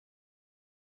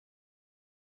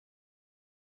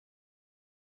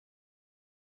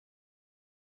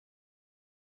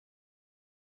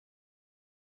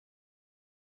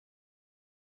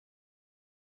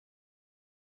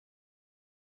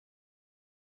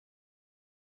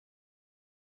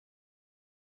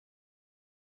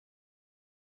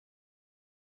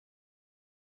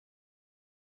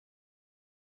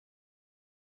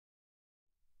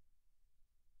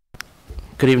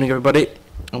Good evening, everybody,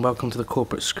 and welcome to the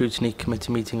Corporate Scrutiny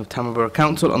Committee meeting of Tamworth Borough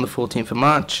Council on the 14th of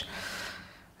March.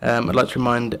 I'd like to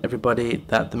remind everybody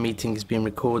that the meeting is being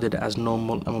recorded as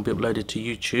normal and will be uploaded to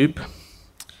YouTube.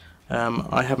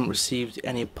 I haven't received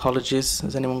any apologies.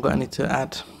 Has anyone got any to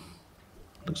add?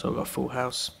 Looks like we've got a full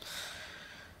house.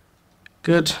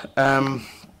 Good.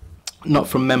 Not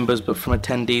from members, but from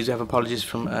attendees. We have apologies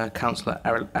from Councillor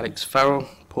Alex Farrell,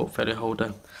 portfolio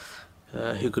holder,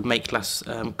 who couldn't make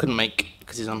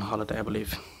because he's on holiday, I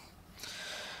believe.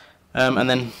 And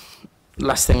then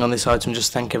last thing on this item,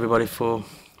 just thank everybody for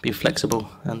being flexible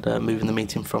and moving the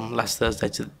meeting from last Thursday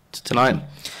to tonight.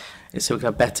 It's so we can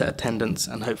have better attendance,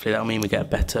 and hopefully that'll mean we get a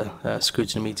better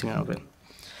scrutiny meeting out of it.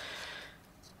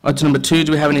 Item number 2,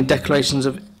 do we have any declarations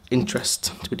of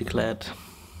interest to be declared?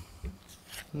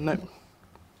 No.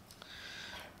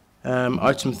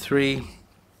 Item 3,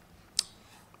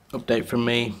 update from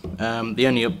me. The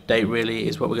only update really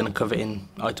is what we're going to cover in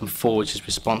item 4, which is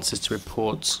responses to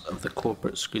reports of the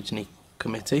Corporate Scrutiny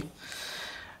Committee.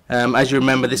 As you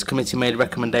remember, this committee made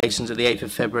recommendations at the 8th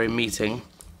of February meeting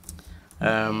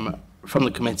from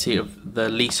the committee of the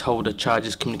Leaseholder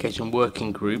Charges Communication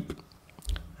Working Group.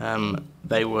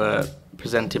 They were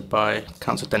presented by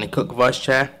Councillor Danny Cook, Vice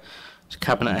Chair, to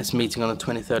Cabinet at its meeting on the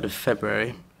 23rd of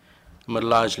February, and were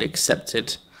largely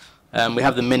accepted. We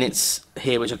have the minutes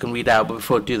here which I can read out, but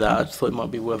before I do that, I just thought it might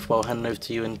be worthwhile handing over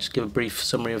to you and just give a brief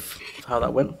summary of how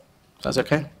that went. If that's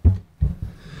okay?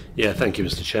 Yeah, thank you,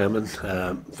 Mr. Chairman.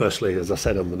 Firstly, as I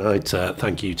said on the night,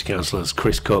 thank you to Councillors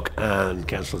Chris Cook and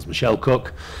Councillors Michelle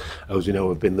Cook. As you know,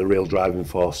 have been the real driving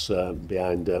force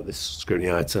behind this scrutiny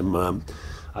item.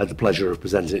 I had the pleasure of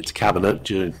presenting it to Cabinet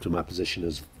due to my position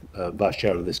as Vice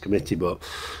Chair of this committee, but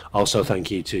also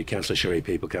thank you to Councillor Sherry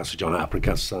People, Councillor John Apper and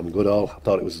Councillor Sam Goodall. I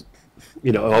thought it was,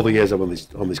 you know, all the years I'm on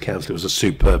this council, it was a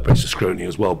superb piece of scrutiny. It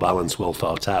was well balanced, well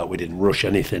thought out. We didn't rush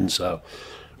anything, so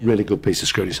really good piece of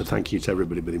scrutiny, so thank you to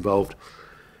everybody been involved.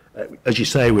 As you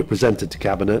say, we presented to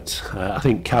Cabinet. I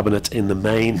think Cabinet in the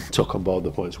main took on board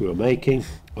the points we were making,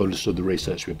 understood the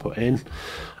research we put in.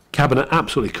 Cabinet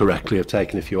absolutely correctly have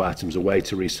taken a few items away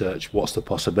to research what's the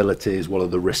possibilities, what are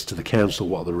the risks to the council,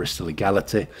 what are the risks to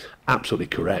legality. Absolutely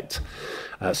correct.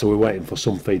 So we're waiting for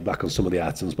some feedback on some of the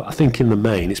items, but I think in the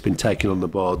main it's been taken on the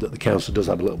board that the council does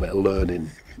have a little bit of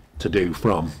learning to do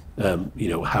from you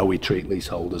know, how we treat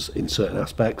leaseholders in certain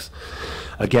aspects.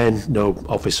 Again, no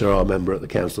officer or member at the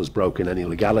council has broken any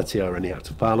legality or any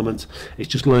act of parliament. It's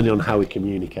just learning on how we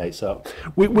communicate. So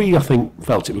we I think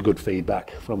felt it was good feedback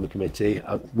from the committee.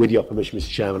 With your permission, Mr.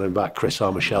 Chairman, I invite Chris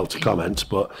or Michelle to comment,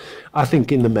 but I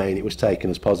think in the main it was taken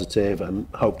as positive and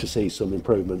hope to see some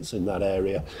improvements in that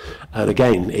area. And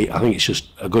again, I think it's just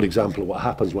a good example of what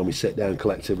happens when we sit down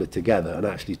collectively together and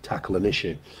actually tackle an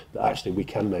issue that actually we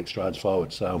can make strides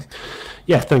forward. So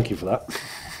yeah, thank you for that.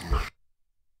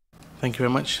 Thank you very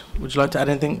much. Would you like to add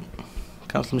anything,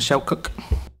 Councillor Michelle Cook?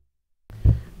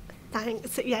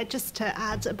 Thanks. Yeah, just to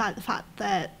add about the fact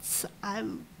that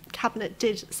Cabinet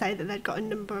did say that they'd got a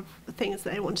number of things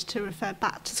that they wanted to refer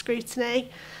back to scrutiny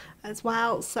as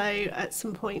well. So at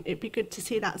some point it'd be good to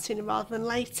see that sooner rather than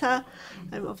later.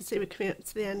 Obviously we're coming up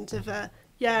to the end of a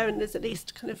year, and there's at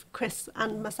least kind of Chris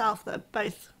and myself that are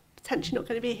both potentially not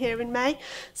going to be here in May.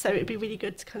 So it'd be really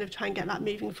good to kind of try and get that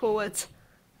moving forward.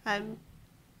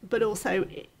 But also,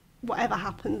 whatever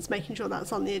happens, making sure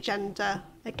that's on the agenda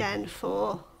again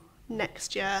for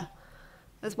next year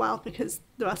as well, because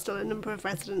there are still a number of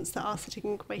residents that are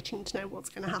sitting waiting to know what's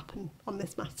going to happen on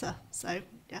this matter. So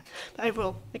yeah, but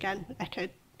overall, again,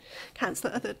 echoed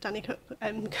Councillor Danny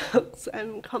Cook's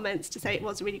comments to say it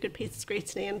was a really good piece of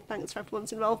scrutiny, and thanks for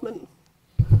everyone's involvement.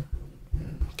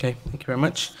 Okay, thank you very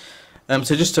much.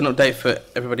 So just an update for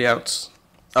everybody else.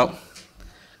 Oh,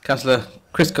 Councillor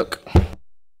Chris Cook.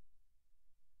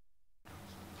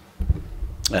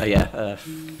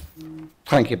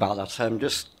 Thank you about that.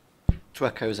 Just to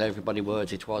echo everybody's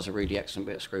words, it was a really excellent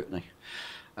bit of scrutiny.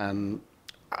 I mean,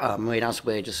 as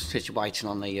we're just situating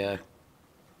on the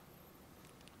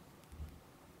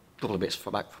couple of bits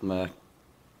back from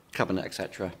Cabinet,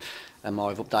 etc., I've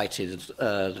updated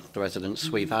the residents.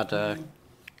 We've had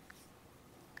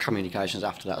communications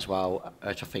after that as well,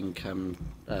 which I think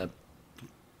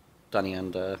Danny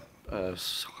and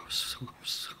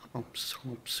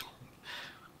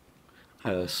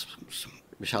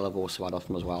Michelle have also had off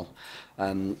them as well.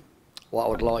 What I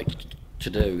would like to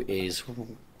do is,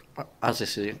 as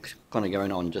this is kind of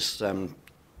going on, just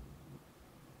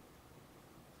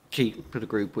keep the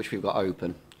group which we've got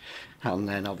open, and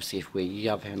then obviously if we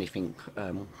have anything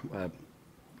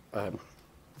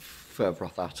further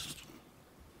off that,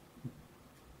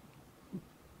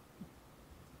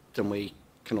 then we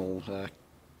can all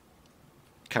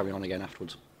carry on again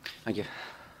afterwards. Thank you.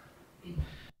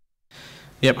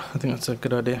 Yep, I think that's a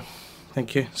good idea.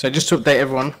 Thank you. So just to update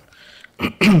everyone,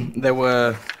 there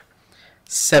were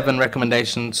 7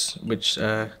 recommendations which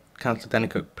Councillor Danny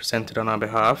Cook presented on our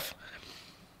behalf.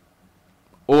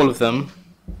 All of them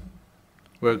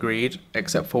were agreed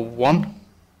except for one,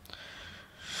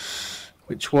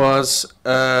 which was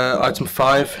item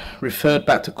 5, referred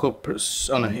back to corporate.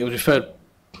 Oh no, it was referred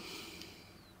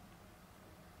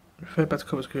back to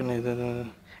corporate scrutiny.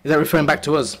 Is that referring back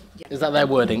to us? Yeah. Is that their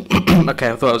wording?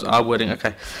 Okay, I thought it was our wording.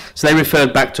 Okay, so they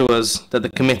referred back to us that the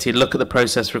committee look at the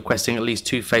process requesting at least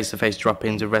 2 face-to-face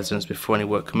drop-ins of residents before any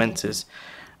work commences,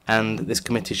 and this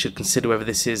committee should consider whether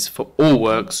this is for all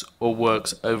works or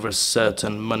works over a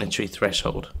certain monetary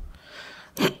threshold.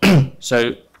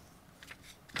 So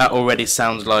that already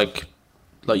sounds like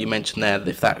you mentioned there, that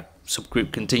if that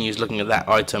subgroup continues looking at that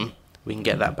item, we can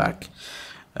get that back.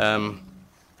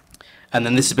 And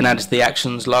then this has been added to the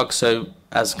actions log, so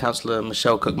as Councillor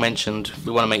Michelle Cook mentioned,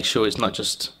 we want to make sure it's not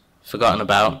just forgotten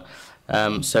about.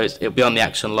 So it'll be on the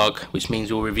action log, which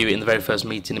means we'll review it in the very first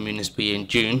meeting in municipal year in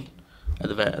June, at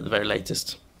the very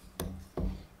latest.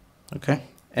 Okay,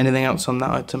 anything else on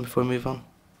that item before we move on?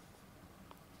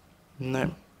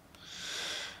 No.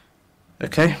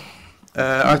 Okay,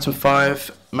 item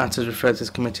 5, matters referred to this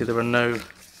committee. There are no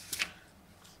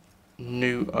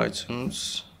new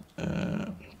items.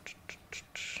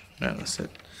 No, that's it.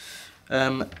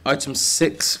 Item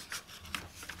 6,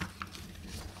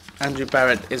 Andrew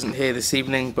Barrett isn't here this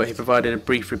evening, but he provided a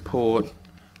brief report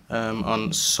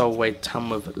on Solway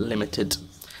Tamworth Limited.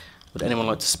 Would anyone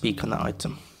like to speak on that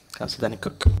item? Councillor Danny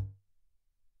Cook.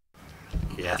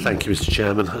 Yeah, thank you, Mr.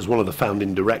 Chairman. As one of the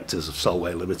founding directors of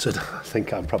Solway Limited, I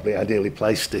think I'm probably ideally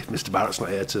placed, if Mr. Barrett's not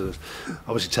here, to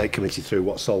obviously take committee through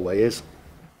what Solway is.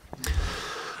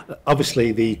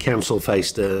 Obviously, the council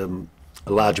faced a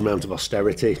large amount of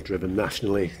austerity driven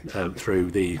nationally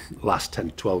through the last 10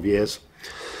 to 12 years.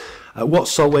 What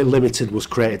Solway Limited was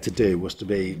created to do was to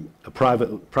be a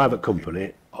private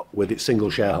company with its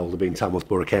single shareholder being Tamworth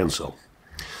Borough Council.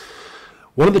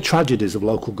 One of the tragedies of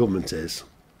local government is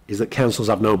that councils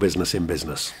have no business in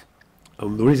business.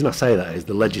 And the reason I say that is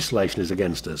the legislation is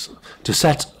against us. To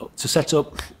set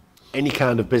up any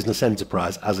kind of business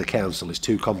enterprise as a council is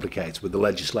too complicated with the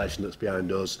legislation that's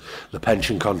behind us, the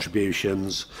pension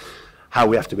contributions, how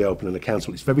we have to be open in a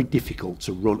council. It's very difficult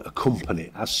to run a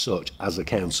company as such as a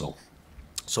council.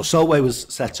 So Solway was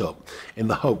set up in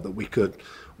the hope that we could,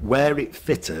 where it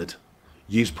fitted,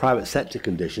 use private sector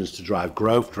conditions to drive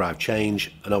growth, drive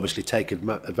change, and obviously take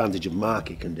advantage of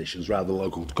market conditions rather than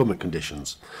local government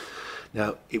conditions.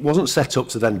 Now, it wasn't set up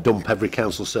to then dump every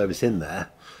council service in there,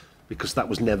 because that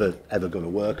was never ever going to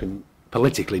work, and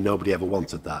politically nobody ever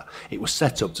wanted that. It was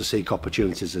set up to seek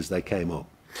opportunities as they came up.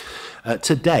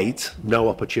 To date, no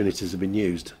opportunities have been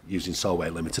used using Solway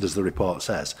Limited, as the report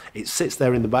says. It sits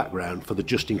there in the background for the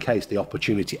just in case the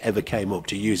opportunity ever came up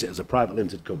to use it as a private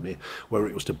limited company, where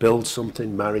it was to build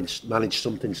something, manage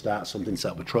something, start something,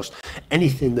 set up a trust,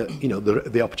 anything that, you know,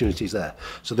 the opportunity's there.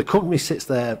 So the company sits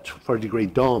there for a degree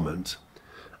dormant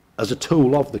as a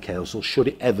tool of the council should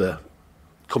it ever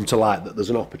come to light that there's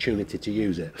an opportunity to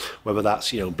use it, whether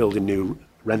that's, you know, building new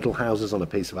rental houses on a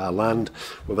piece of our land,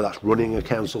 whether that's running a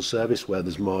council service where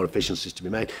there's more efficiencies to be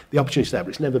made. The opportunity's there,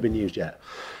 but it's never been used yet.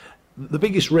 The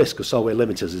biggest risk of Solway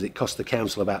Limited is it costs the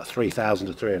council about £3,000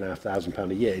 to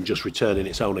 £3,500 a year in just returning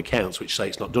its own accounts, which say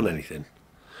it's not done anything.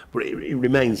 But it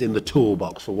remains in the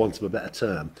toolbox, for want of a better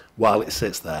term, while it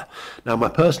sits there. Now, my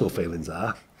personal feelings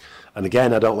are, and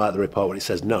again, I don't like the report when it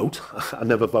says note. I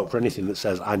never vote for anything that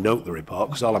says I note the report,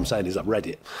 because all I'm saying is I've read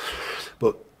it.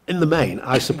 But in the main,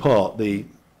 I support the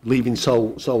leaving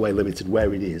Solway Limited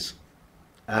where it is.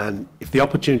 And if the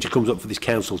opportunity comes up for this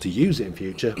council to use it in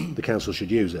future, the council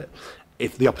should use it.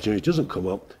 If the opportunity doesn't come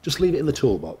up, just leave it in the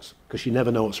toolbox, because you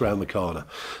never know what's around the corner.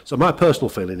 So my personal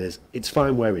feeling is it's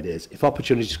fine where it is. If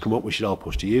opportunities come up, we should all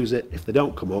push to use it. If they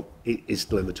don't come up, it is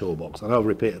still in the toolbox. I know I've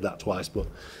repeated that twice, but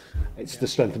it's the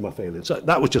strength of my feelings. So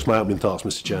that was just my opening thoughts,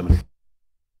 Mr. Chairman.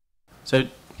 So,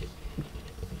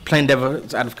 plain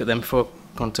devil's advocate then, before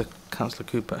going to Councillor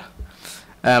Cooper.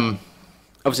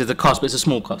 Obviously the cost, but it's a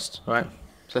small cost, right?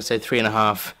 So let's say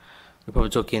 3.5. We're probably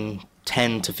talking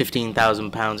 £10,000 to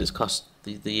 £15,000 it's cost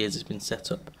the years it's been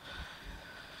set up.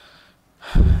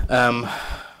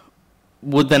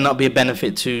 Would there not be a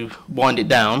benefit to wind it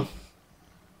down,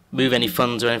 move any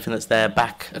funds or anything that's there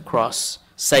back across,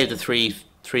 save the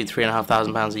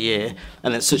 £3,500 a year,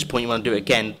 and then at such a point you want to do it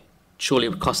again? Surely it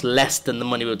would cost less than the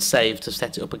money we would save to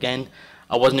set it up again.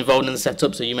 I wasn't involved in the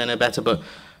setup, so you may know better, but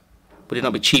would it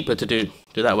not be cheaper to do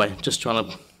that way? Just trying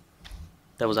to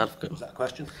devil's advocate. Is that a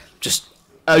question? Just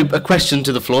a question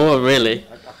to the floor, really.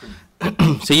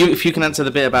 So if you can answer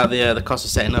the bit about the cost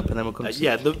of setting up, and then we'll come to...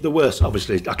 Yeah, there were,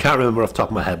 obviously, I can't remember off the top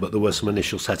of my head, but there were some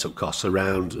initial setup costs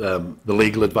around the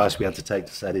legal advice we had to take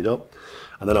to set it up,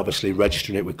 and then obviously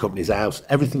registering it with Companies House.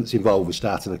 Everything that's involved with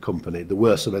starting a company, there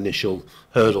were some initial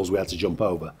hurdles we had to jump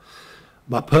over.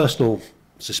 My personal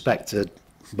suspected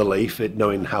belief,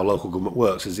 knowing how local government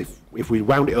works, is if we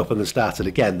wound it up and then started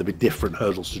again, there'd be different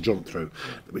hurdles to jump through.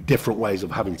 There'd be different ways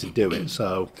of having to do it.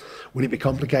 So would it be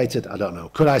complicated? I don't know.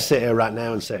 Could I sit here right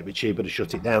now and say it'd be cheaper to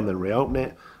shut it down than reopen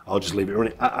it? Or just leave it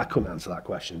running? I couldn't answer that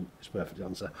question. It's a perfect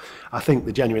answer. I think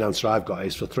the genuine answer I've got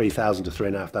is for £3,000 to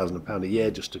 £3,500 a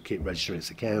year just to keep registering its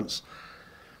accounts.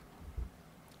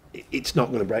 It's not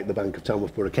going to break the bank of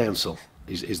Tamworth Borough Council,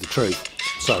 is the truth.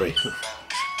 Sorry.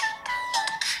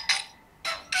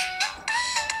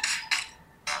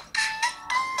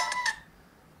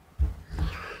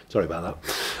 Sorry about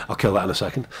that. I'll kill that in a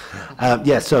second.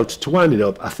 Yeah, so to wind it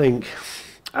up, I think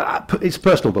it's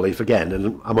personal belief again,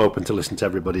 and I'm open to listen to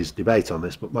everybody's debate on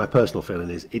this, but my personal feeling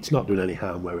is it's not doing any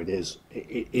harm where it is.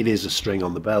 It is a string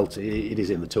on the belt. It is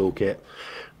in the toolkit.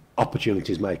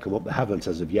 Opportunities may come up. They haven't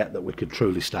as of yet that we could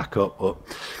truly stack up, but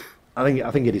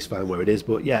I think it is fine where it is.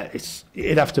 But yeah,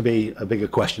 it'd have to be a bigger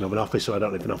question of an office, so I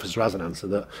don't know if an officer has an answer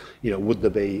that, would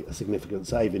there be a significant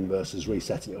saving versus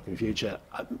resetting it up in future?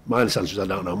 My honest answer is I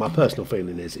don't know. My personal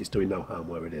feeling is it's doing no harm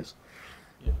where it is.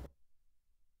 Yeah.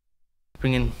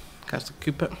 Bring in Councillor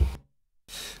Cooper.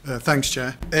 Thanks,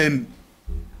 Chair.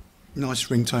 Nice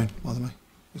ringtone, by the way.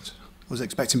 I was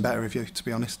expecting better of you, to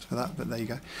be honest, for that, but there you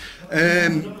go.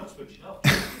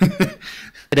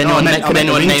 Could anyone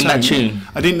name that tune?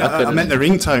 I didn't. I meant the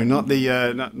ringtone,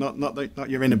 not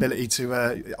your inability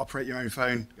to operate your own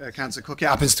phone. Councillor Cook, it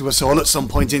happens to us all at some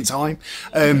point in time.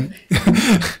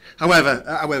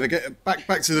 However, get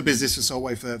back to the business of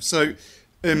Solway Firth. So,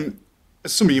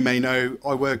 as some of you may know,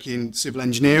 I work in civil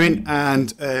engineering,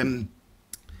 and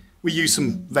we use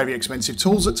some very expensive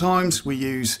tools at times. We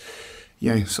use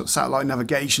sort of satellite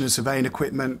navigation and surveying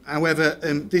equipment. However,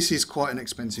 this is quite an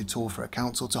expensive tool for a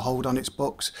council to hold on its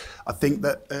books. I think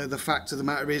that the fact of the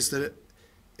matter is that,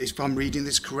 if I'm reading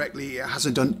this correctly, it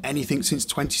hasn't done anything since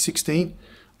 2016.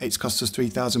 It's cost us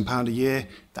 £3,000 a year.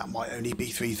 That might only be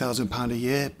 £3,000 a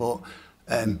year, but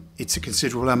it's a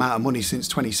considerable amount of money since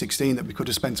 2016 that we could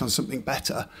have spent on something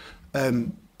better.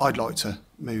 I'd like to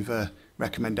move a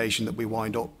recommendation that we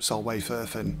wind up Solway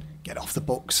Firth and get off the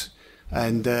books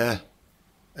and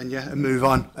move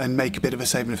on and make a bit of a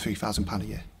saving of £3,000 a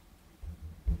year.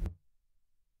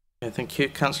 Yeah, thank you.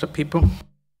 Councillor People.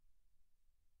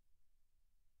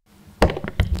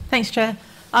 Thanks, Chair.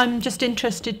 I'm just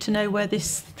interested to know where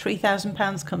this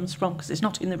 £3,000 comes from, because it's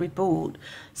not in the report.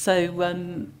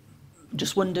 So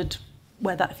just wondered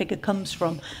where that figure comes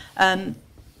from.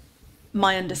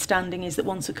 My understanding is that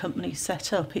once a company's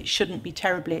set up, it shouldn't be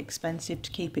terribly expensive to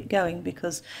keep it going,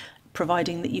 because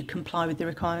providing that you comply with the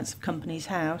requirements of Companies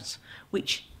House,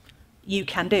 which you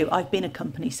can do. I've been a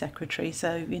company secretary,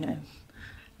 so,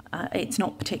 it's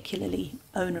not particularly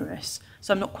onerous.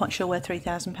 So I'm not quite sure where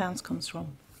 £3,000 comes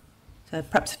from. So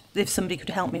perhaps if somebody could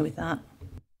help me with that.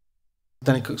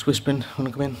 Danny Cook's whispering. Want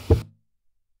to come in?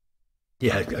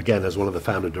 Yeah, again, as one of the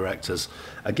founder directors,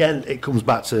 again, it comes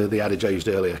back to the adage I used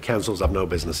earlier, councils have no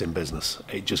business in business.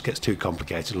 It just gets too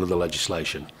complicated under the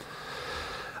legislation.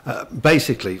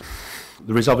 Basically,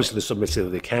 there is obviously the submitting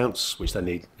of the accounts, which they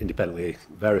need independently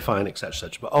verifying, etc.,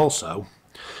 but also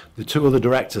the two other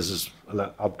directors, and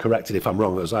I'm corrected if I'm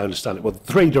wrong, as I understand it, well, the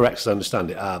three directors, I understand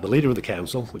it, are the leader of the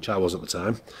council, which I was at the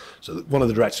time, so one of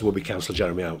the directors will be Councillor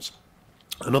Jeremy Oates.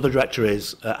 Another director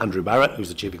is Andrew Barrett, who's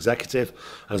the chief executive,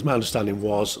 and as my understanding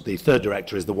was, the third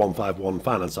director is the 151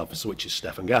 finance officer, which is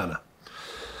Stephen Garner.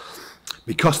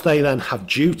 Because they then have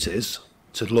duties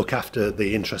to look after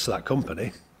the interests of that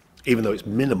company, even though it's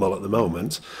minimal at the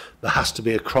moment, there has to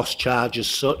be a cross-charge as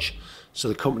such, so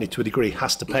the company to a degree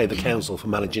has to pay the council for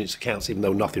managing its accounts, even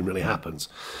though nothing really happens.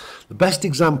 The best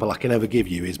example I can ever give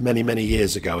you is many, many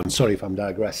years ago, and sorry if I'm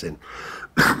digressing,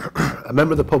 a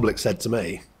member of the public said to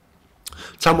me,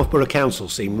 Tamworth Borough Council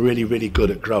seem really, really good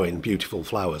at growing beautiful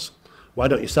flowers. Why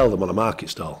don't you sell them on a market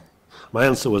stall? My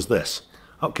answer was this: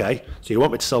 okay, so you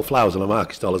want me to sell flowers on a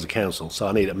market stall as a council, so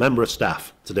I need a member of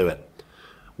staff to do it.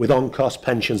 With on-cost,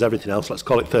 pensions, everything else, let's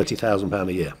call it £30,000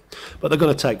 a year. But they're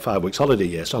going to take 5 weeks holiday a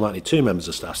year, so I might need 2 members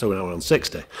of staff, so we're now on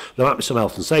 60. There might be some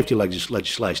health and safety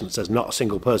legislation that says not a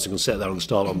single person can sit there on the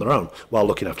stall on their own while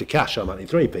looking after cash, so I might need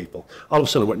 3 people. All of a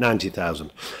sudden we're at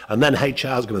 90,000. And then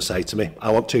HR is going to say to me,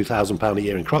 I want £2,000 a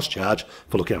year in cross-charge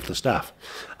for looking after the staff.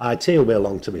 IT will be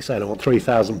along to me saying I want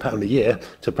 £3,000 a year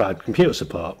to provide computer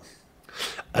support.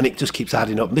 And it just keeps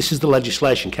adding up. This is the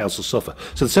legislation councils suffer.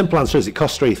 So the simple answer is it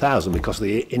costs 3,000 because of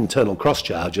the internal cross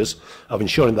charges of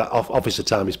ensuring that officer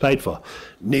time is paid for.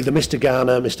 Neither Mr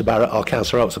Garner, Mr Barrett or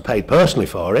Councillor Oates are paid personally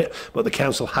for it, but the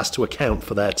council has to account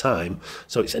for their time.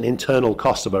 So it's an internal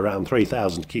cost of around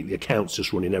 3,000 to keep the accounts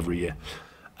just running every year.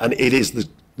 And it is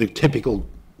the typical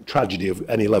tragedy of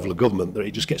any level of government that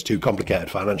it just gets too complicated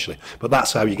financially. But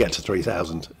that's how you get to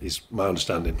 3,000, is my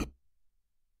understanding.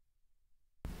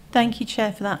 Thank you,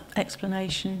 Chair, for that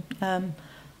explanation.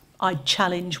 I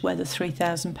challenge whether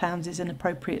 £3,000 is an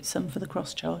appropriate sum for the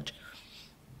cross-charge.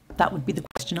 That would be the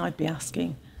question I'd be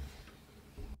asking.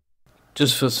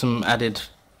 Just for some added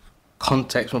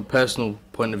context from a personal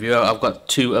point of view, I've got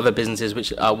 2 other businesses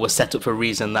which were set up for a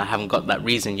reason that haven't got that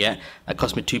reason yet. That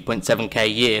cost me 2.7k a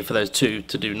year for those 2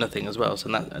 to do nothing as well, so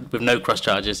that, with no cross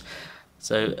charges.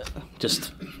 So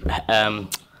just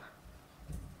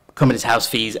company's house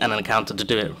fees and an accountant to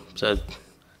do it. So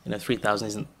 3,000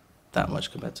 isn't that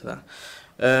much compared to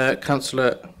that.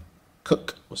 Councillor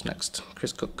Cook was next.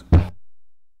 Chris Cook.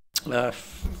 Thank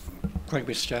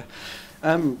you, Mr Chair.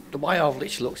 The way I've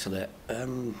literally looked at it,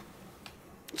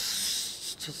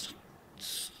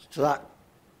 to that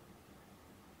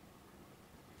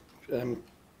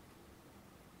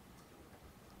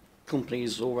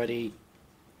company's already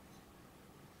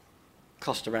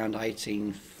cost around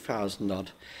 18,000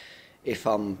 odd, if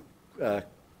I'm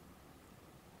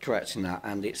correct in that,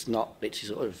 and it's not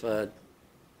literally sort of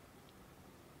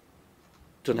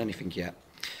done anything yet.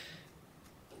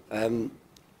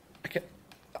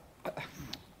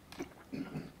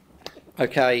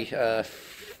 Okay.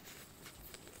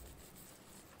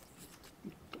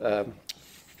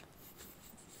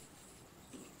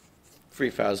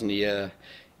 3,000 a year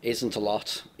isn't a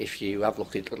lot if you have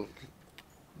looked at it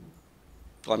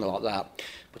kind of like that,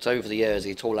 but over the years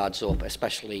it all adds up,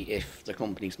 especially if the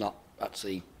company's not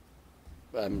actually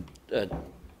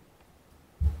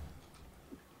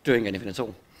doing anything at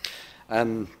all.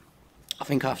 I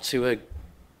think I have to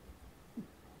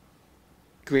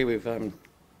agree with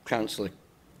Councillor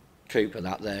Cooper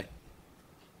that there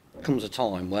comes a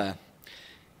time where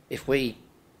if we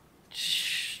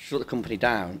shut the company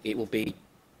down, it will be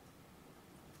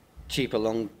cheaper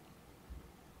long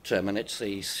term, and it's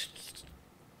the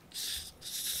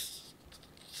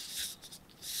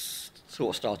sort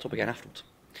of start up again afterwards.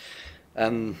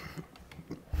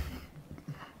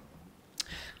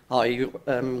 I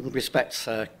respect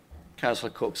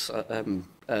Councillor Cook's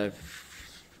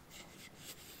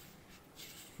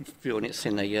viewing it's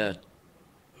in a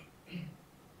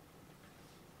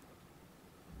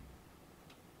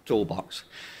toolbox,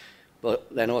 but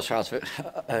then also as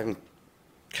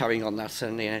carrying on that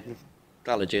and the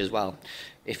analogy as well,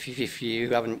 if you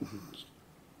haven't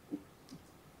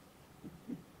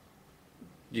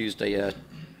used a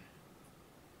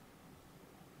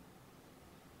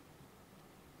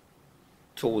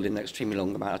tool in an extremely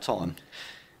long amount of time,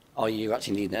 are you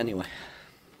actually needing it anyway?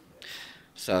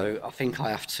 So I think I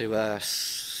have to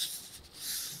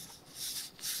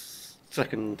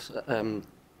second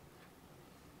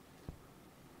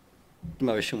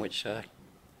motion which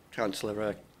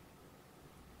Councillor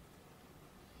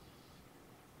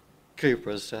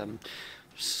Cooper has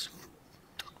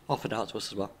offered out to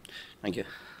us as well. Thank you.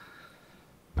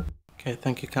 Okay,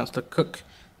 thank you, Councillor Cook.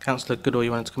 Councillor Goodall,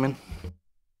 you wanted to come in?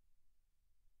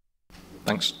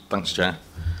 Thanks, Chair.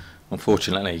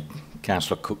 Unfortunately,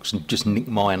 Councillor Cook's just nicked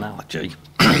my analogy,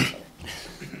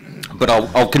 but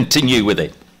I'll continue with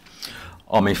it.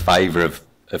 I'm in favour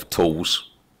of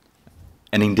tools,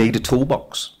 and indeed a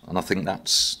toolbox, and I think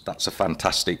that's a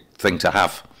fantastic thing to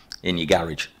have in your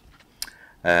garage.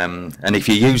 And if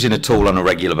you're using a tool on a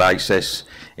regular basis,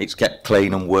 it's kept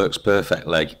clean and works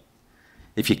perfectly.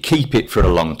 If you keep it for a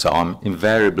long time,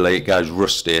 invariably it goes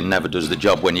rusty and never does the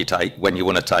job when you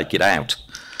want to take it out.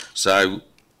 So,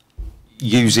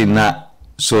 using that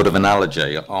sort of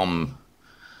analogy,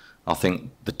 I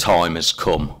think the time has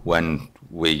come when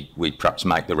we perhaps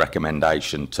make the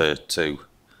recommendation to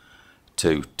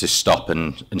stop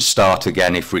and start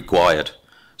again if required.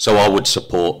 So I would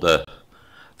support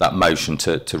that motion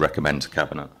to recommend to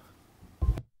Cabinet.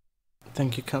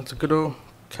 Thank you, Councillor Goodall.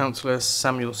 Councillor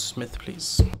Samuel Smith,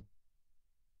 please.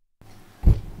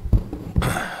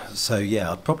 So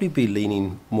yeah, I'd probably be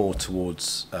leaning more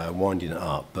towards winding it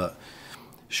up, but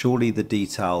surely the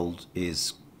detail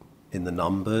is in the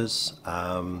numbers,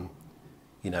 in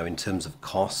terms of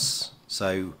costs.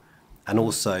 So, and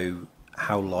also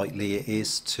how likely it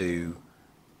is to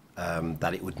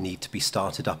that it would need to be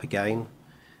started up again.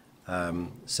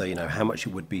 So how much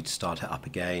it would be to start it up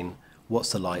again.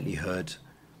 What's the likelihood?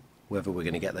 Whether we're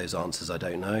going to get those answers, I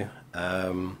don't know.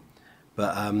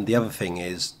 But the other thing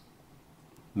is,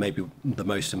 maybe the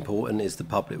most important, is the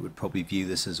public would probably view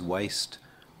this as waste.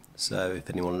 So if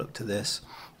anyone looked at this,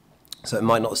 so it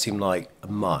might not seem like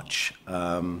much,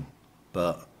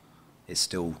 but it's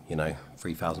still, you know,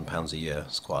 £3,000 a year.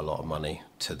 It's quite a lot of money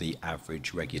to the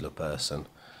average regular person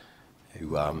who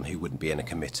wouldn't be in a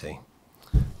committee.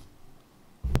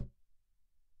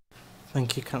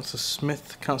 Thank you, Councillor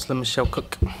Smith. Councillor Michelle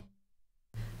Cook.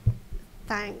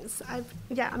 Thanks. I've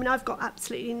got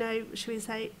absolutely no, shall we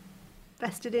say,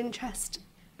 vested interest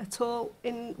at all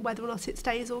in whether or not it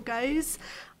stays or goes.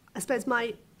 I suppose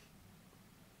my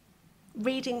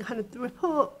reading kind of the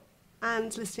report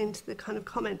and listening to the kind of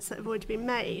comments that have already been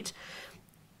made,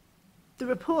 the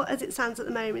report as it stands at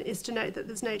the moment is to note that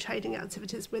there's no trading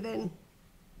activities within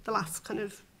the last kind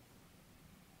of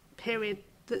period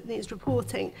that needs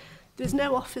reporting. There's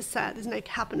no officer, there's no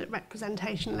cabinet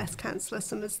representation unless Councillor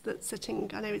Summers that's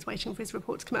sitting, I know he's waiting for his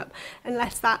report to come up,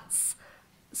 unless that's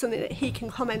something that he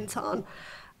can comment on.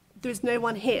 There is no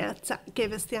one here to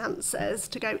give us the answers,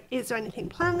 to go, is there anything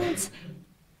planned?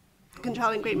 The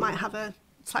controlling group might have a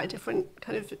slightly different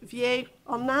kind of view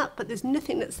on that, but there's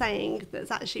nothing that's saying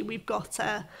that's actually we've got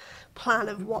a plan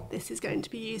of what this is going to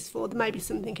be used for. There may be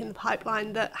something in the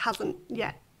pipeline that hasn't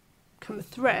yet come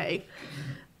through.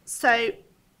 So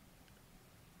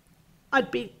I'd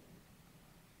be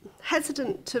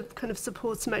hesitant to kind of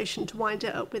support a motion to wind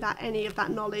it up without any of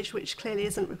that knowledge, which clearly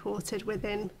isn't reported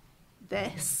within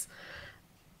this.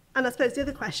 And I suppose the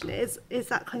other question is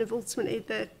that kind of ultimately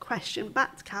the question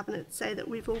back to Cabinet to say that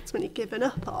we've ultimately given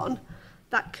up on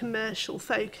that commercial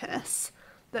focus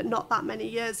that not that many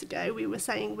years ago we were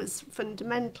saying was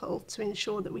fundamental to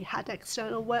ensure that we had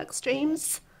external work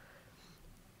streams.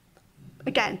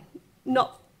 Again,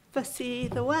 not fussy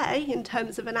either way in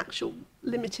terms of an actual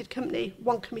limited company.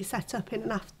 One can be set up in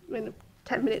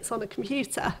 10 minutes on a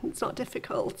computer. It's not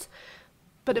difficult.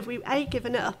 But have we A,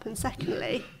 given up, and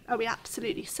secondly, are we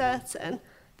absolutely certain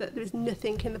that there is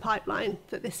nothing in the pipeline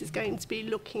that this is going to be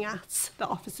looking at that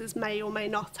officers may or may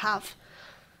not have?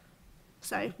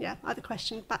 So, yeah, either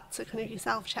question back to kind of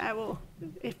yourself, Chair, or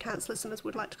if Councillor Summers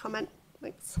would like to comment.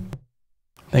 Thanks.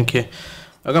 Thank you.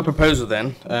 I've got a proposal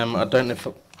then. I don't know if,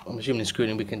 I'm assuming in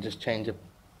scrutiny we can just change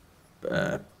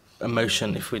a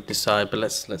motion if we decide, but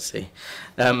let's see.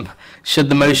 Should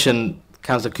the motion,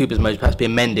 Councillor Cooper's motion, perhaps be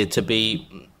amended to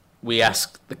be, we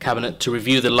ask the Cabinet to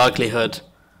review the likelihood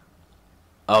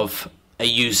of a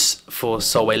use for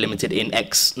Solway Limited in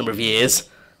X number of years,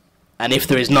 and if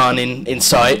there is none in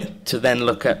sight, to then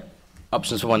look at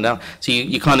options for one down. So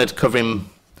you're kind of covering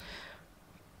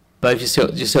both, you see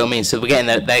what I mean? So we're getting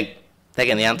they're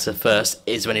getting the answer first.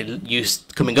 Is there any use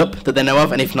coming up that they know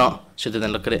of? And if not, should they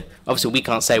then look at it? Obviously, we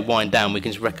can't say wind down. We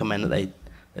can just recommend that they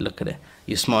look at it.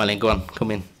 You're smiling. Go on,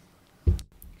 come in.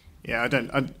 Yeah,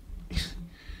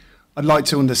 I'd like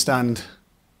to understand,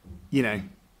 you know,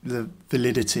 the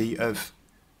validity of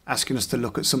asking us to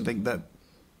look at something that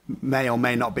may or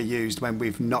may not be used when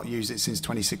we've not used it since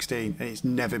 2016 and it's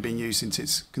never been used since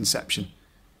its conception.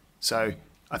 So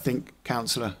I think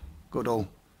Councillor Goodall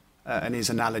and his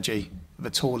analogy of a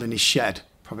tool in his shed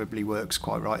probably works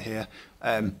quite right here.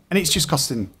 And it's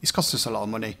cost us a lot of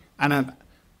money. And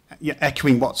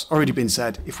echoing what's already been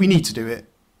said, if we need to do it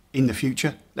in the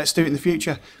future, let's do it in the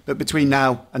future. But between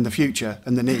now and the future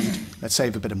and the need, let's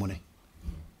save a bit of money.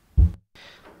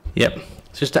 Yep.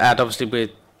 Just to add,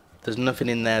 obviously, there's nothing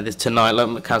in there this tonight,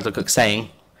 like Councillor Cook's saying,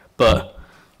 but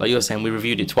like you're saying, we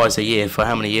reviewed it twice a year for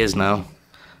how many years now?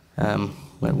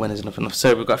 When is enough?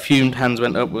 So we've got a few hands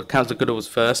went up. Councillor Goodall was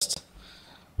first.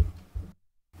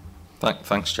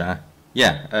 Thanks, Chair.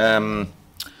 Yeah,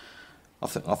 I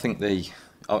think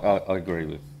I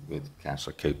agree with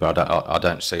Councillor Cooper. I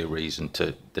don't see a reason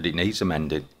that it needs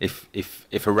amended.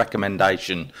 If a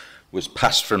recommendation was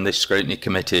passed from this scrutiny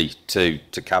committee to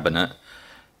Cabinet,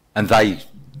 and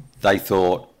they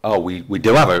thought, oh, we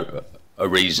do have a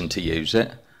reason to use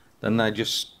it, then they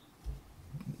just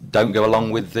don't go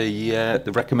along with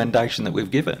the recommendation that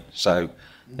we've given. So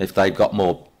if they've got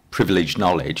more privileged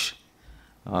knowledge,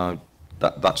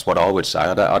 that's what I would say.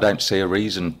 I don't see a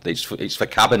reason. It's for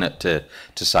Cabinet to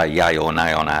say yay or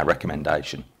nay on our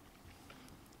recommendation.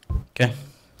 Okay,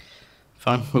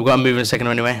 fine. We've got to move in a second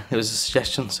anyway. It was a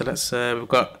suggestion. So let's. We've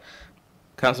got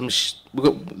we've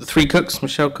got the three cooks: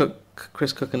 Michelle Cook,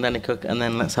 Chris Cook, and Danny Cook, and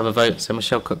then let's have a vote. So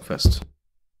Michelle Cook first.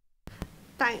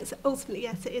 Thanks. Ultimately,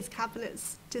 yes, it is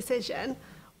Cabinet's decision,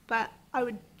 but I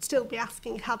would still be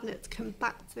asking Cabinet to come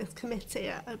back to this committee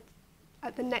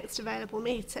at the next available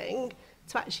meeting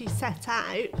to actually set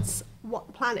out what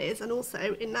the plan is, and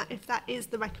also in that, if that is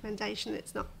the recommendation,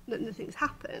 it's not that nothing's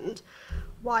happened,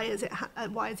 why is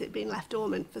it being left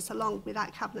dormant for so long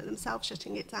without Cabinet themselves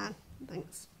shutting it down?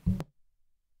 Thanks.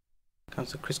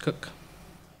 Councillor Chris Cook.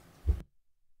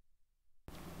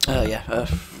 Yeah.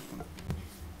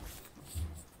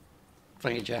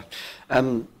 Thank you, Chair.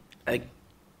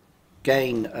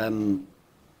 Again,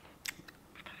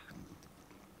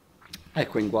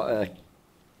 echoing what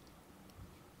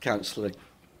Councillor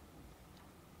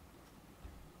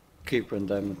Cooper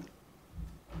and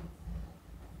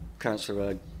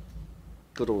Councillor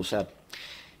Goodall said,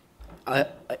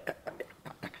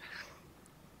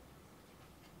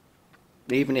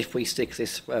 even if we stick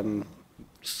this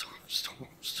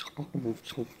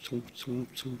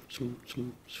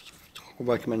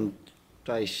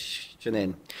recommendation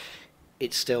in,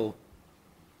 it's still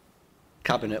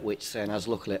Cabinet which then has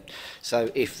a look at it. So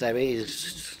if there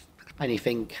is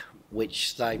anything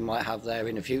which they might have there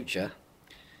in the future,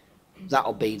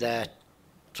 that'll be their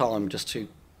time just to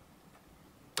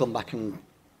come back and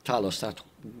tell us that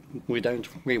we don't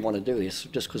really want to do this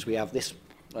just because we have this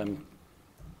kind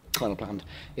of plan.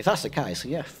 If that's the case,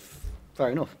 yeah, fair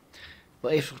enough.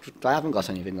 But if they haven't got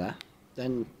anything there,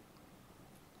 then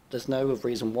there's no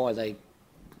reason why they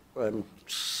want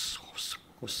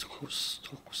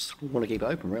to keep it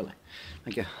open, really.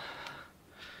 Thank you.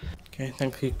 Okay,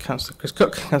 thank you, Councillor Chris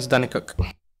Cook. Councillor Danny Cook.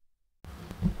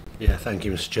 Yeah, thank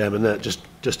you, Mr. Chairman.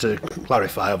 Just to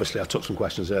clarify, obviously I took some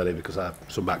questions earlier because I have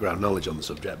some background knowledge on the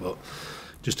subject, but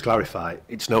just to clarify,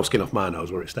 it's no skin off my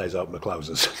nose where it stays open or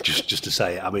closes. just to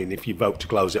say it. I mean, if you vote to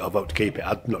close it or vote to keep it,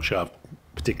 I'm not sure I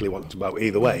particularly want to vote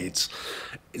either way. It's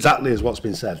exactly as what's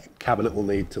been said. Cabinet will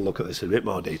need to look at this in a bit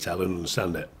more detail and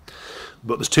understand it.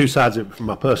 But there's two sides of it from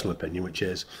my personal opinion, which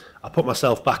is I put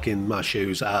myself back in my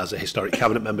shoes as a historic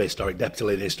Cabinet member, historic deputy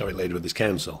leader, historic leader of this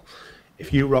council.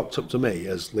 If you rocked up to me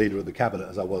as leader of the Cabinet,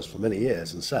 as I was for many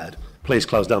years, and said, please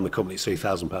close down the company at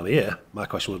 £3,000 a year, my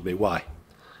question would be why?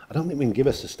 I don't think we can give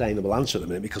a sustainable answer at the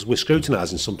minute because we're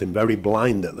scrutinising something very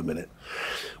blind at the minute.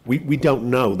 We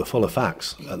don't know the fuller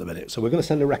facts at the minute. So we're going to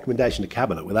send a recommendation to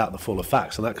Cabinet without the fuller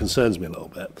facts, and that concerns me a little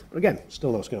bit. But again,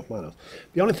 still no skin off my nose.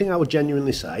 The only thing I would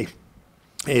genuinely say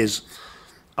is,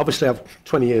 obviously I've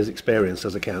 20 years experience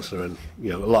as a councillor and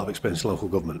a lot of experience in local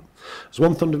government. There's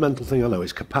one fundamental thing I know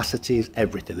is capacity is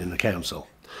everything in the council.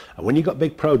 And when you've got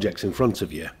big projects in front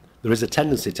of you, there is a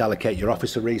tendency to allocate your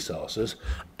officer resources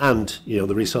and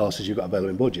the resources you've got available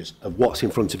in budgets of what's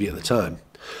in front of you at the time.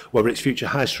 Whether it's Future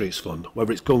High Streets Fund,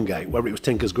 whether it's Gungate, whether it was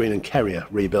Tinkers Green and Kerrier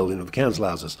rebuilding of the council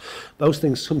houses, those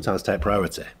things sometimes take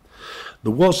priority.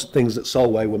 There was things that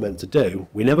Solway were meant to do.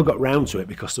 We never got round to it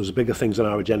because there was bigger things on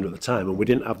our agenda at the time and we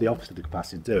didn't have the officer the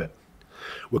capacity to do it.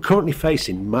 We're currently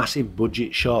facing massive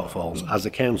budget shortfalls as a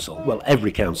council. Well,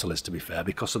 every council is, to be fair,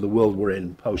 because of the world we're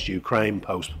in post-Ukraine,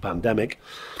 post-pandemic.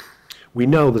 We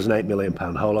know there's an £8 million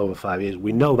hole over 5 years.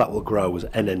 We know that will grow as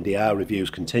NNDR reviews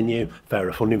continue.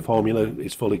 Fairer funding formula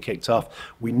is fully kicked off.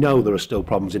 We know there are still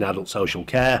problems in adult social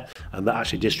care and that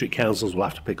actually district councils will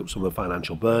have to pick up some of the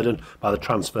financial burden by the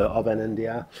transfer of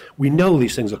NNDR. We know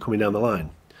these things are coming down the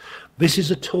line. This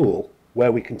is a tool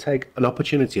where we can take an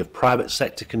opportunity of private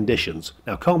sector conditions.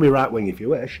 Now, call me right-wing if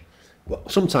you wish,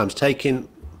 but sometimes taking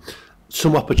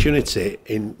some opportunity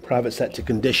in private sector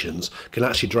conditions can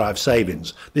actually drive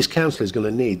savings. This council is going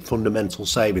to need fundamental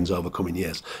savings over coming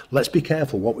years. Let's be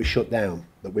careful what we shut down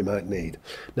that we might need.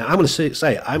 Now, I'm going to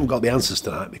say I haven't got the answers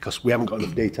tonight because we haven't got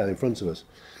enough detail in front of us.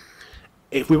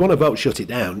 If we want to vote shut it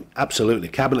down, absolutely,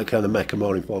 Cabinet can make a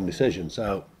more informed decision.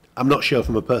 So I'm not sure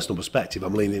from a personal perspective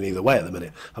I'm leaning either way at the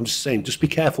minute. I'm just saying just be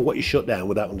careful what you shut down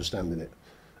without understanding it.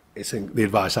 It's the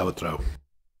advice I would throw.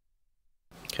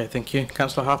 Okay, thank you.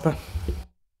 Councillor Harper.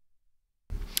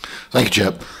 Thank you,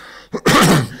 Chair.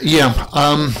 Yeah,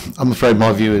 I'm afraid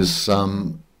my view is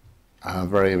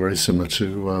very, very similar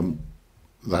to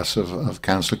that of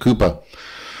Councillor Cooper.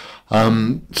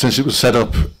 Since it was set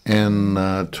up in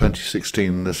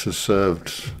 2016, this has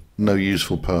served no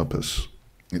useful purpose.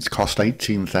 It's cost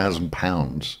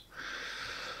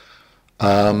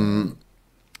 £18,000.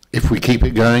 If we keep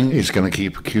it going, it's going to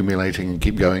keep accumulating and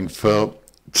keep going for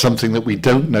something that we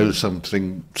don't know, some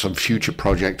future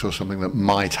project or something that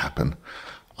might happen.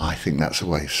 I think that's a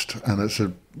waste, and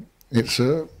it's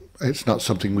not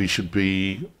something we should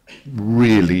be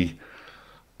really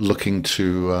looking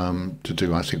to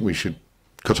do. I think we should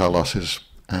cut our losses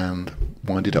and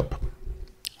wind it up.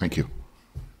 Thank you.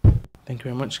 Thank you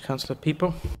very much, Councillor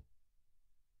People.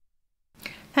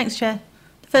 Thanks, Chair.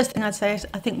 The first thing I'd say is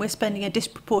I think we're spending a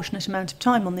disproportionate amount of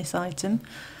time on this item.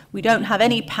 We don't have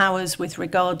any powers with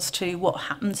regards to what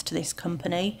happens to this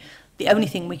company. the only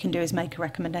thing we can do is make a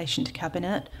recommendation to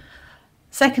Cabinet.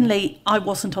 Secondly, I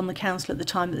wasn't on the council at the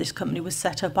time that this company was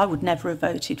set up. I would never have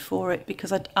voted for it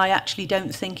because I actually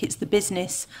don't think it's the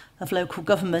business of local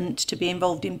government to be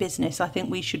involved in business. I think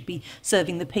we should be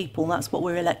serving the people. That's what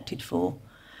we're elected for.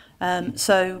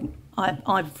 So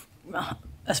I've,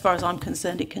 as far as I'm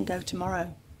concerned, it can go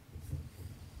tomorrow.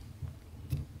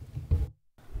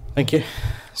 Thank you.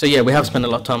 So yeah, we have spent a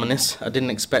lot of time on this. I didn't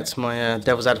expect my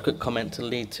devil's advocate comment to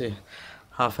lead to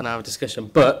half an hour of discussion,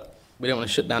 but we don't want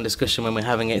to shut down discussion when we're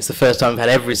having it. It's the first time we've had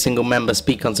every single member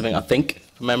speak on something, I think,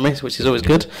 from memory, which is always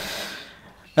good.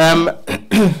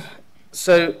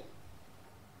 So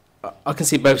I can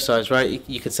see both sides, right?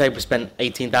 You could say we spent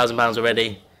 £18,000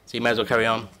 already, so you may as well carry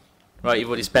on, right? You've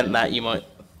already spent that, you might,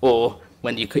 or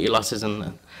when do you cut your losses?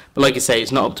 But like you say,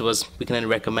 it's not up to us. We can only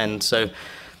recommend. So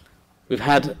we've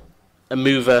had a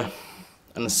mover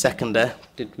and a seconder.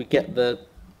 Did we get the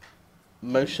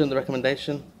motion, the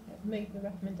recommendation? Move the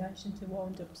recommendation to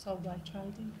wind up Solway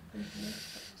Trading.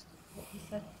 What you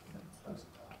said.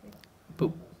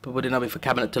 But would it not be for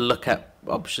Cabinet to look at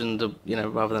options, you know,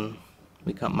 rather than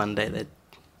we can't mandate it?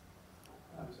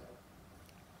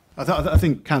 I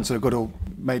think Councillor Goodall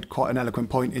made quite an eloquent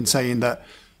point in saying that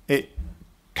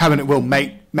Cabinet will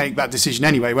make that decision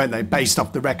anyway, won't they? Based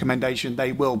off the recommendation,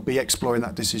 they will be exploring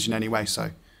that decision anyway. So,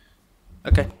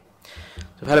 okay.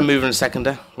 We've had a mover and a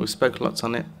seconder. We've spoken lots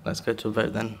on it. Let's go to a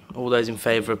vote then. All those in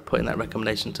favour of putting that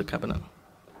recommendation to Cabinet?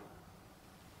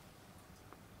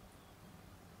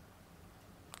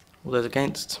 All those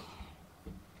against?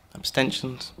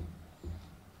 Abstentions?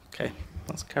 Okay,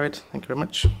 that's carried. Thank you very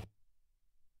much.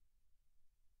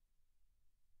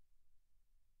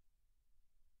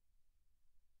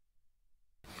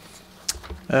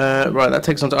 Right, that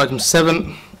takes us on to item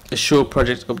 7. Assure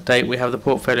project update. We have the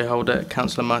portfolio holder,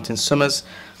 Councillor Martin Summers,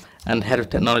 and Head of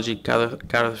Technology,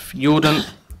 Gareth Jordan,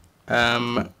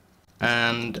 and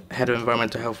Head of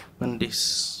Environmental Health, Wendy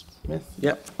Smith.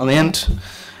 Yep, on the end,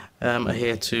 are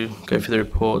here to go through the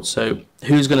report. So,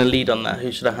 who's going to lead on that? Who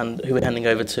are we handing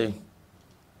over to?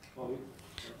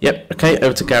 Yep. Okay,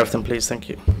 over to Gareth then, please. Thank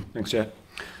you. Thanks, Chair.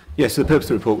 Yes, so the purpose of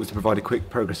the report was to provide a quick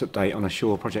progress update on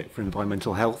Assure project for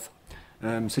environmental health.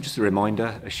 So just a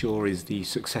reminder, Assure is the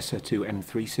successor to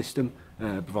M3 system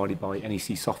provided by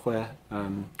NEC software,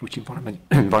 which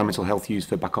environmental health use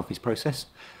for back office process.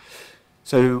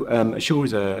 So Assure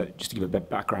is just to give a bit of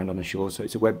background on Assure, so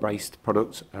it's a web-based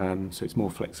product, so it's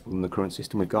more flexible than the current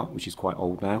system we've got, which is quite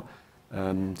old now.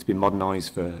 It's been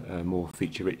modernised for a more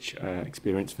feature-rich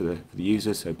experience for the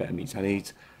users, so better meets our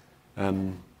needs.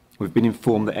 We've been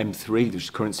informed that M3,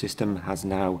 the current system, has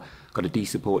now got a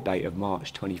D-support date of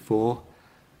March 24,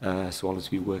 so I'll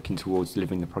just be working towards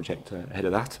delivering the project ahead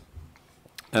of that.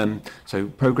 So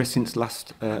progress since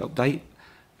last update.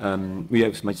 We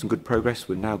have made some good progress.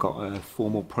 We've now got a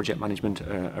formal project management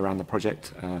around the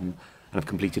project and have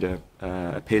completed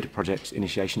a peer project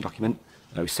initiation document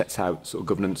which sets out sort of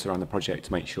governance around the project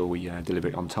to make sure we deliver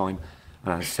it on time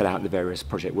and set out the various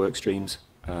project work streams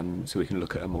so we can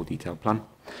look at a more detailed plan.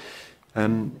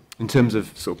 In terms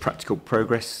of sort of practical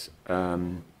progress,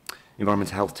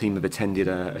 Environmental Health team have attended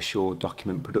a Assure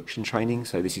document production training.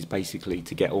 So this is basically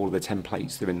to get all of the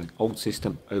templates that are in the old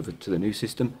system over to the new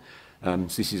system. So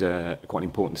this is quite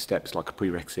important steps, like a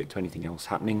prerequisite to anything else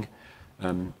happening.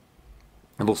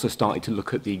 I've also started to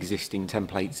look at the existing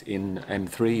templates in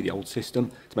M3, the old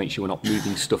system, to make sure we're not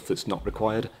moving stuff that's not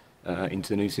required into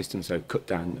the new system, so cut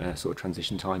down sort of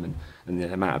transition time and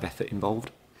the amount of effort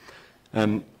involved.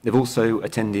 They've also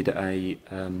attended a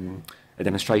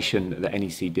demonstration that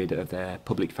NEC did of their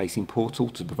public-facing portal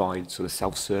to provide sort of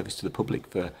self-service to the public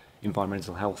for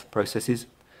environmental health processes.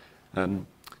 So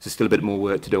still a bit more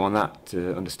work to do on that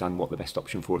to understand what the best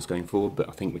option for us going forward, but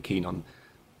I think we're keen on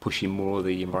pushing more of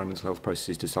the environmental health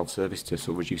processes to self-service to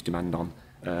sort of reduce demand on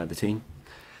the team.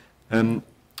 Then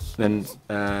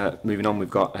moving on,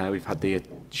 we've had the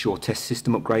Assure test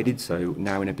system upgraded, so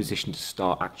now in a position to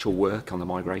start actual work on the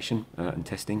migration and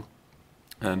testing.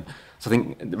 So I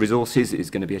think the resources is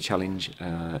going to be a challenge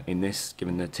in this,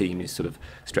 given the team is sort of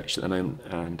stretched at the moment,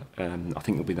 and I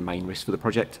think it'll be the main risk for the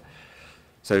project.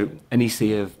 So NEC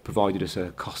have provided us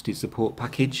a costed support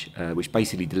package, which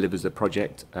basically delivers the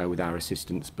project with our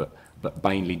assistance, but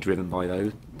mainly driven by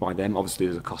them. Obviously,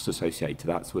 there's a cost associated to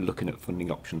that, so we're looking at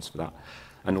funding options for that.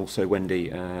 And also, Wendy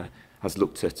has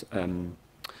looked at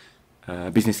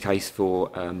business case for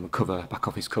back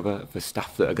office cover for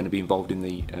staff that are going to be involved in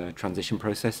the transition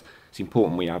process. It's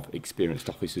important we have experienced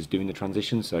officers doing the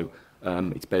transition, so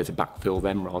it's better to backfill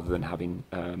them rather than having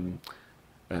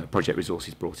project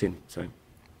resources brought in. So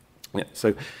Yeah,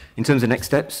 so in terms of next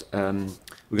steps, we're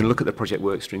going to look at the project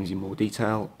work streams in more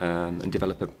detail and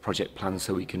develop a project plan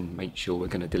so we can make sure we're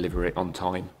going to deliver it on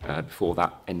time before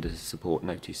that end of support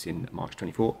notice in March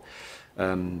 24.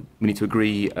 We need to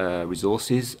agree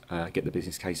resources, get the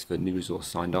business case for new resource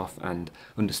signed off, and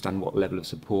understand what level of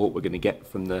support we're going to get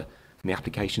from the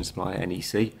application supplier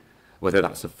NEC, whether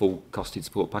that's a full costed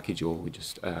support package or we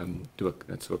just do a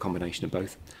sort of combination of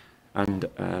both. And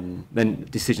then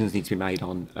decisions need to be made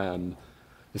on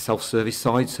the self-service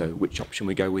side, so which option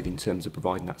we go with in terms of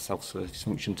providing that self-service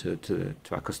function to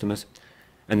our customers.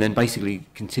 And then basically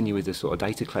continue with the sort of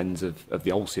data cleanse of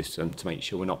the old system to make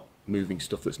sure we're not moving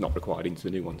stuff that's not required into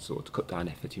the new one, so to cut down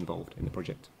effort involved in the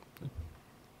project. So,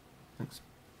 thanks.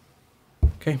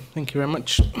 Okay, thank you very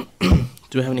much.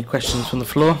 Do we have any questions from the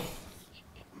floor?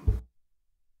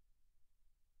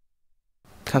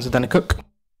 Councillor Danny Cook.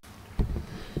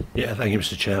 Yeah, thank you,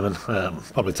 Mr. Chairman.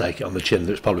 Probably take it on the chin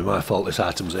that it's probably my fault this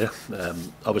item's here.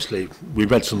 Obviously, we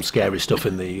read some scary stuff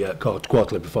in the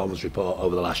quarterly performance report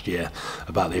over the last year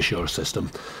about the assurance system.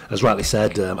 As rightly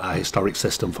said, our historic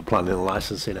system for planning and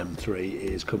licensing, M3,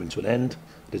 is coming to an end.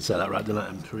 I did say that right, didn't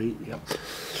I? M3,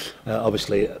 yeah.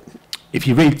 Obviously, if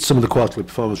you read some of the quarterly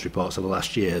performance reports of the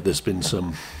last year, there's been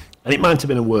some... And it might have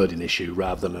been a wording issue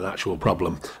rather than an actual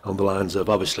problem on the lines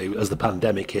of, obviously, as the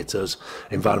pandemic hit us,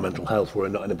 environmental health were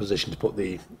not in a position to put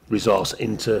the resource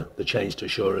into the change to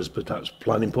assurers, but perhaps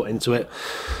planning put into it.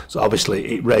 So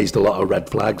obviously it raised a lot of red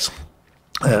flags.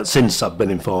 Since I've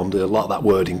been informed, a lot of that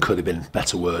wording could have been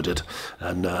better worded,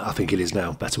 and I think it is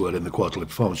now better worded in the quarterly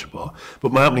performance report.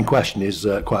 But my opening question is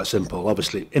quite simple.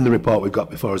 Obviously, in the report we've got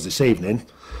before us this evening,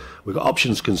 we've got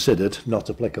options considered,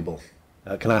 not applicable.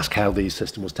 Can I ask how the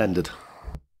system was tendered?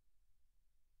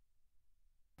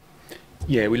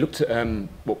 Yeah, we looked at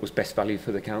what was best value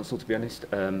for the council, to be honest.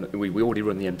 We already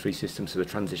run the M3 system, so the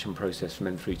transition process from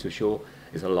M3 to Assure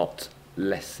is a lot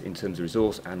less in terms of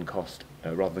resource and cost,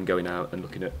 rather than going out and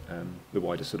looking at the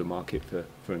wider sort of market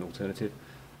for an alternative.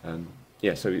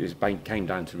 Yeah, so it came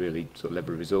down to really sort of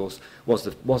level of resource. Was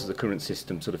the current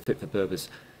system sort of fit for purpose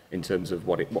in terms of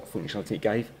what functionality it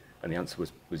gave? And the answer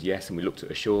was yes, and we looked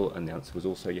at Assure, and the answer was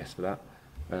also yes for that.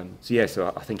 So yeah,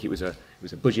 so I think it was a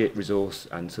budget, resource,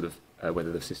 and sort of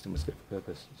whether the system was fit for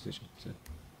purpose decision. So.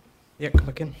 Yeah, come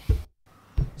back in.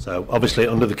 So obviously,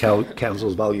 under the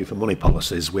council's value for money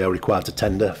policies, we are required to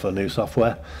tender for new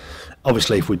software.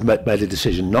 Obviously, if we'd made a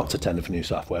decision not to tender for new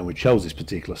software and we chose this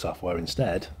particular software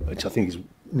instead, which I think is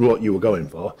what you were going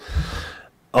for,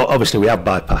 obviously we have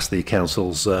bypassed the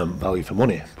council's value for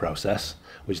money process,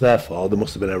 which therefore there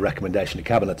must have been a recommendation to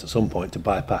Cabinet at some point to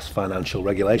bypass financial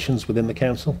regulations within the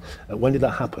council. When did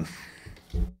that happen?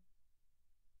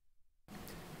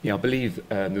 Yeah, I believe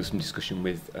there was some discussion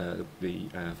with the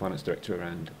finance director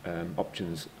around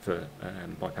options for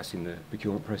bypassing the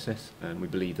procurement process, and we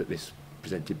believe that this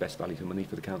presented best value for money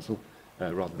for the council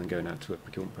rather than going out to a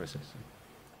procurement process.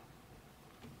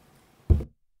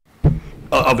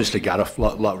 Obviously, Gareth, a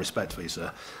lot of respect for you,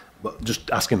 sir. But just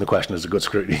asking the question as a good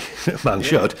scrutiny man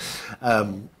should.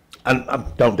 And I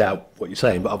don't doubt what you're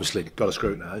saying, but obviously got to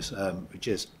scrutinise, which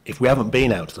is, if we haven't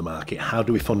been out to the market, how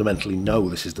do we fundamentally know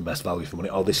this is the best value for money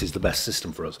or this is the best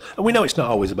system for us? And we know it's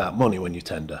not always about money when you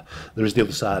tender. There is the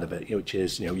other side of it, which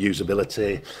is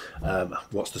usability,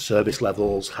 what's the service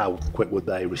levels, how quick would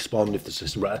they respond if the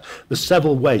system... There's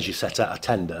several ways you set out a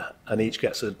tender and each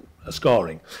gets a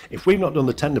scoring. If we've not done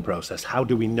the tender process, how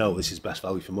do we know this is best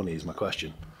value for money is my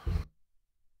question.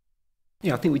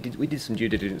 Yeah, I think we did some due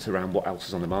diligence around what else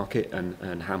is on the market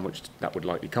and how much that would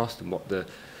likely cost and what the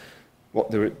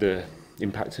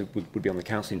impact would be on the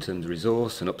council in terms of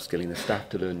resource and upskilling the staff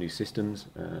to learn new systems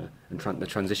and the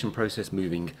transition process,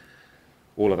 moving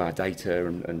all of our data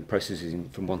and processes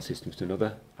from one system to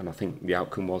another. And I think the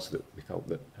outcome was that we felt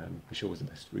that Assure was the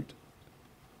best route.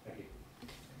 Thank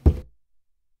you.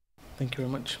 Thank you very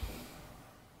much.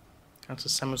 Councillor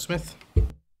Samuel Smith.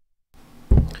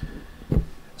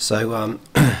 So,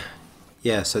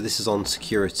 yeah, so this is on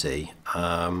security.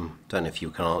 Don't know if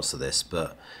you can answer this,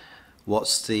 but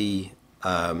what's the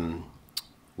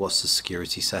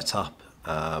security setup?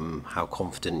 How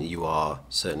confident you are,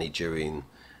 certainly during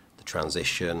the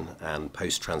transition and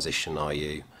post-transition, are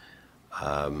you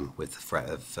with the threat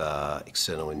of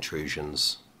external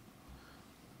intrusions?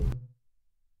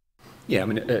 Yeah, I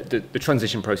mean, the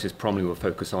transition process primarily will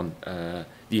focus on the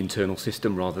internal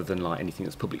system rather than like anything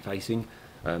that's public-facing.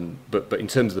 But in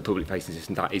terms of the public-facing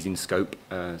system, that is in scope.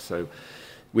 So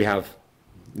we have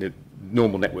the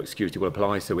normal network security will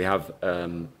apply. So we have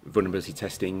vulnerability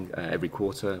testing every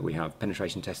quarter. We have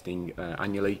penetration testing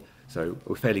annually. So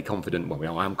we're fairly confident.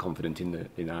 Well, I am confident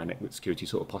in our network security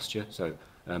sort of posture. So,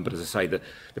 but as I say, the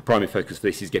primary focus for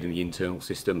this is getting the internal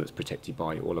system that's protected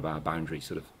by all of our boundary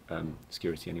sort of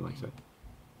security anyway. So.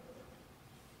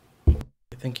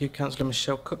 Thank you, Councillor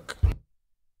Michelle Cook.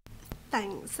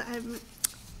 Thanks.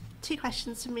 Two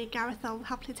questions from me, Gareth. I'll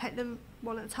happily take them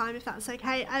one at a time if that's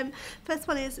okay. First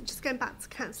one is just going back to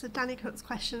Councillor Danny Cook's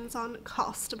questions on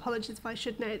cost. Apologies if I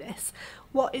should know this.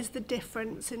 What is the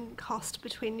difference in cost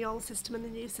between the old system and the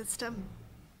new system?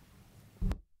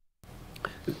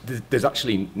 There's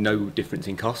actually no difference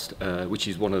in cost, which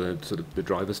is one of the sort of the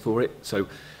drivers for it. So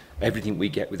everything we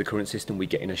get with the current system, we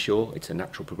get in Assure. It's a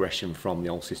natural progression from the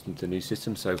old system to the new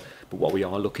system. So, but what we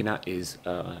are looking at is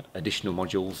additional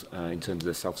modules in terms of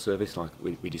the self-service, like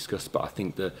we discussed. But I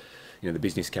think the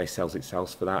business case sells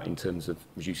itself for that in terms of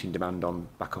reducing demand on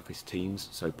back office teams.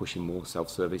 So pushing more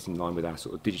self-service in line with our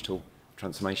sort of digital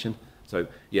transformation. So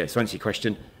yeah, to answer your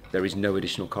question, there is no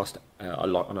additional cost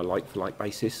on a like-for-like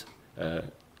basis.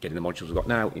 Getting the modules we've got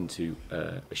now into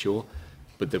Assure.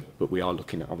 But we are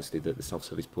looking at, obviously, the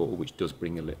self-service portal, which does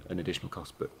bring an additional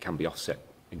cost, but can be offset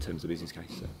in terms of business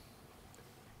case.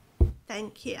 So.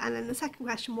 Thank you. And then the second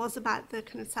question was about the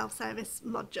kind of self-service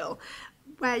module,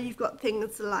 where you've got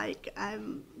things like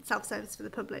self-service for the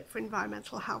public for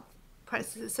environmental health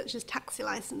processes, such as taxi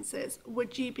licences.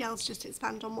 Would you be able to just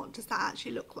expand on what does that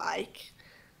actually look like?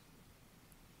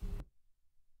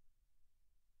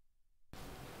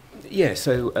 Yeah,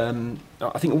 so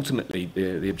I think ultimately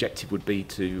the objective would be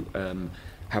to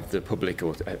have the public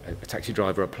or a taxi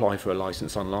driver apply for a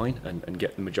licence online and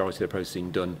get the majority of the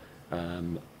processing done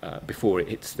before it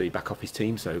hits the back office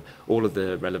team. So all of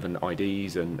the relevant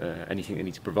IDs and anything they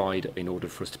need to provide in order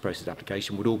for us to process the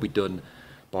application would all be done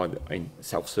in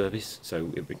self-service.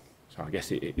 So I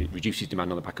guess it reduces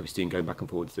demand on the back office team going back and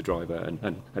forward to the driver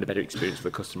and a better experience for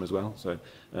the customer as well. So.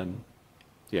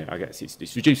 Yeah, I guess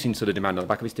it's reducing sort of demand on the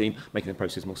back of his team, making the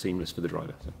process more seamless for the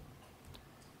driver. So.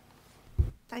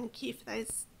 Thank you for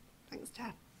those. Thanks,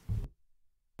 Chair.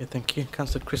 Yeah, thank you.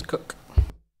 Councillor Chris Cook.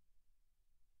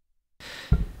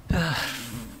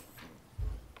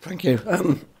 Thank you.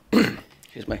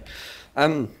 Excuse me.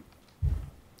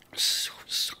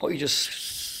 What you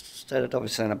just said,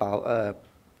 obviously, about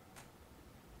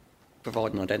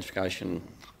providing identification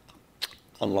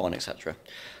online, etc.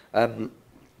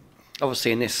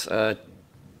 Obviously, in this day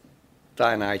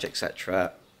and age,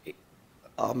 etc.,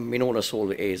 in all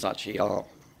it is actually are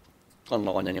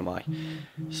online anyway.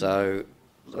 So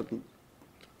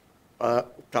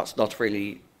that's not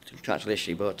really the actual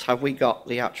issue. But have we got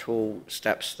the actual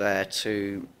steps there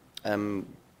to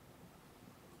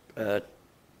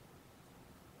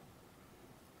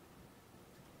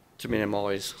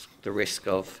minimise the risk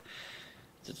of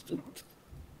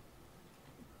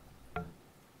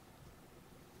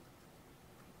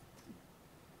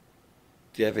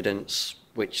the evidence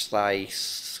which they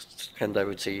send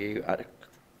over to you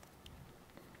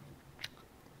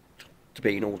to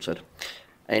being altered?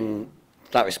 In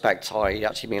that respect, I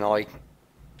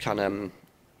can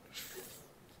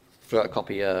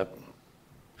photocopy a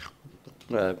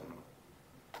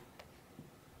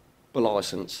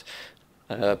licence,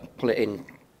 pull it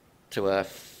into a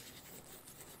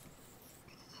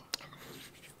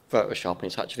Photoshop, and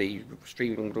it's actually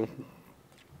extremely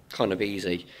kind of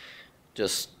easy.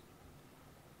 Just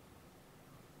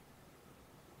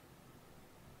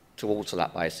to alter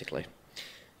that, basically.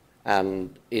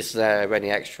 And is there any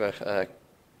extra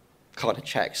kind of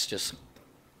checks just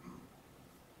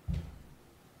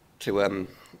to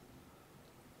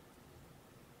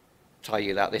tell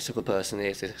you that this other person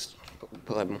is this,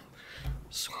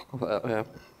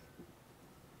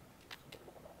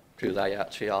 who they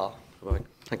actually are?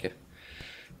 Thank you.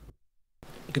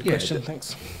 Good question,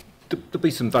 thanks. There'll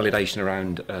be some validation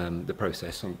around the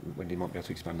process. Wendy might be able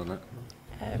to expand on that.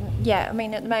 Yeah, I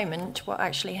mean, at the moment, what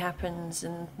actually happens,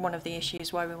 and one of the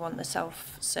issues why we want the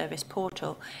self-service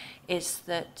portal, is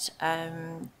that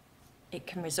it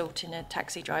can result in a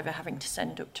taxi driver having to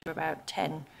send up to about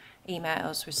 10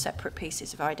 emails with separate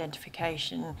pieces of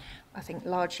identification, I think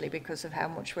largely because of how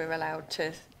much we're allowed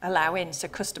to allow in. So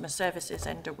customer services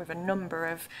end up with a number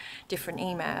of different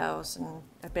emails and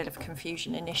a bit of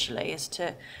confusion initially as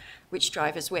to which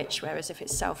driver's which, whereas if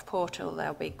it's self-portal,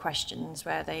 there'll be questions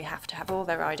where they have to have all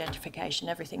their identification,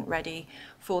 everything ready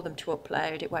for them to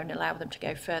upload. It won't allow them to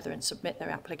go further and submit their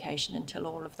application until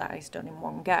all of that is done in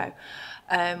one go.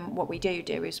 What we do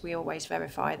is we always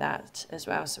verify that as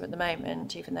well. So at the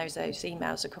moment, even though those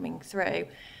emails are coming through,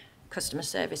 customer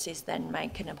services then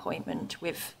make an appointment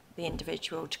with the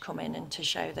individual to come in and to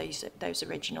show those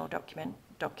original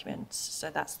documents. So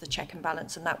that's the check and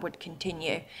balance, and that would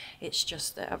continue. It's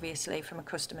just that obviously from a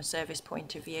customer service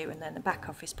point of view and then the back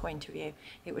office point of view,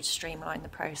 it would streamline the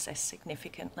process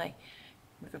significantly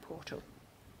with the portal.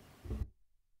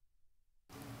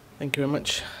 Thank you very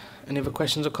much. Any other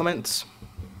questions or comments?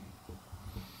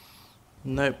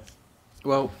 No.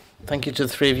 Well, thank you to the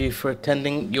three of you for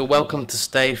attending. You're welcome to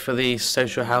stay for the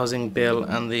social housing bill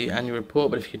and the annual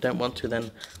report, but if you don't want to, then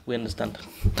we understand.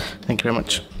 Thank you very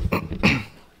much.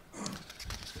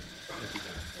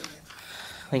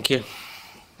 Thank you.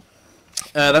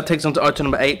 That takes on to item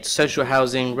number 8, social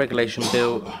housing regulation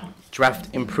bill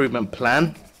draft improvement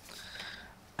plan.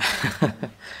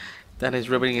 Dan is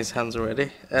rubbing his hands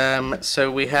already.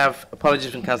 So we have,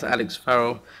 apologies from Councillor Alex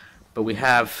Farrell, but we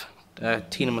have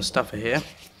Tina Mustafa here.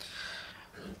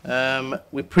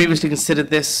 We previously considered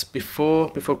this before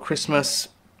Christmas.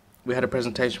 We had a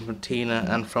presentation from Tina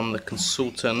and from the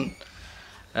consultant.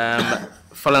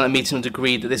 Following that meeting, it was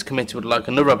agreed that this committee would like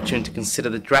another opportunity to consider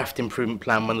the draft improvement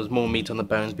plan when there's more meat on the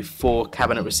bones before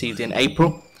Cabinet received it in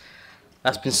April.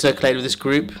 That's been circulated with this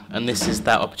group, and this is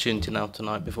that opportunity now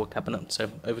tonight before Cabinet.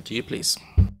 So over to you, please.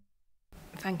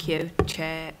 Thank you,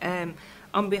 Chair.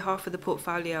 On behalf of the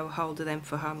portfolio holder then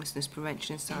for Homelessness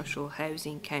Prevention and Social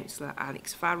Housing, Councillor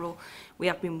Alex Farrell, we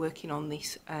have been working on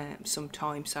this some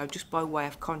time. So just by way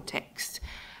of context,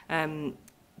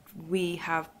 we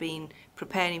have been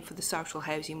preparing for the Social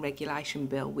Housing Regulation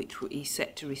Bill, which is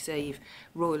set to receive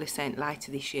Royal Assent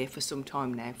later this year for some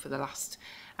time now, for the last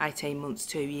 18 months,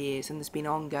 2 years, and there's been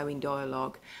ongoing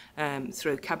dialogue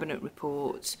through Cabinet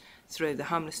reports, through the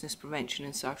Homelessness Prevention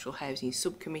and Social Housing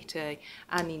Subcommittee,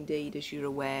 and indeed, as you're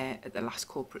aware, at the last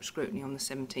corporate scrutiny on the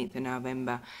 17th of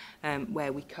November,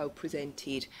 where we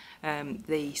co-presented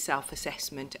the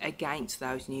self-assessment against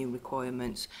those new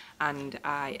requirements, and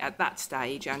at that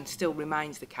stage, and still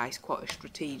remains the case, quite a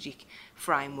strategic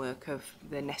framework of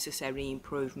the necessary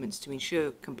improvements to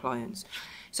ensure compliance.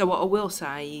 So what I will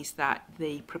say is that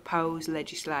the proposed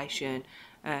legislation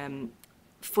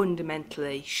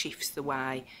fundamentally shifts the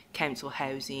way council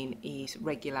housing is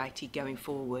regulated going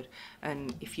forward,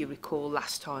 and if you recall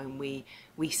last time we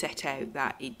set out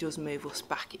that it does move us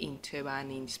back into an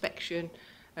inspection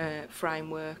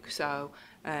framework. So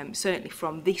certainly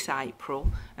from this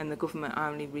April, and the government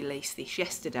only released this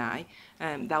yesterday,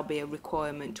 there'll be a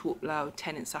requirement to upload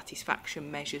tenant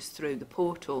satisfaction measures through the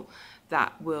portal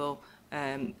that will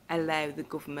allow the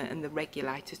government and the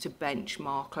regulator to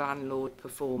benchmark landlord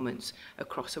performance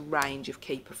across a range of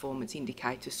key performance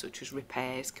indicators such as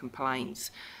repairs,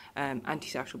 complaints,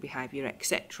 antisocial behaviour,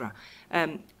 etc.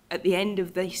 At the end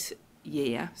of this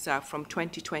year, so from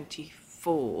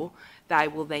 2024, they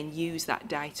will then use that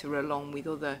data along with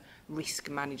other risk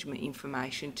management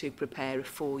information to prepare a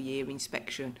 4-year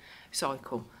inspection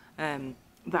cycle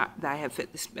that they have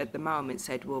at the moment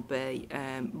said will be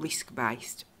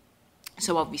risk-based.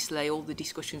 So obviously all the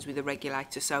discussions with the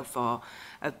regulator so far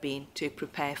have been to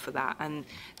prepare for that, and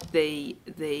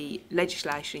the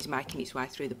legislation is making its way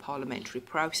through the parliamentary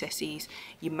processes.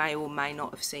 You may or may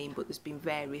not have seen, but there's been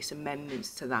various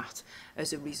amendments to that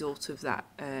as a result of that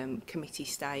committee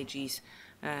stages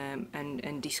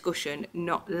and discussion,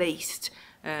 not least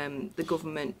the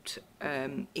government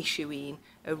issuing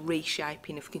a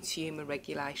reshaping of consumer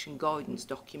regulation guidance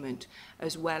document,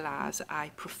 as well as a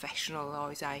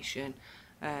professionalisation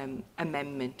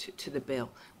amendment to the bill,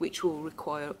 which will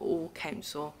require all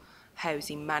council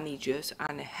housing managers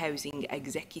and housing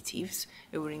executives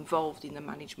who are involved in the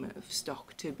management of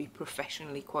stock to be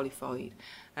professionally qualified,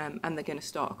 and they're going to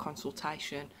start a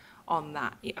consultation on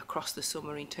that across the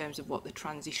summer in terms of what the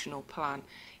transitional plan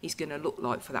is going to look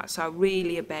like for that. So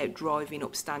really about driving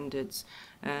up standards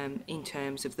in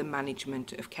terms of the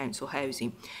management of council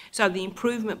housing. So the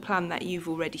improvement plan that you've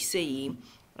already seen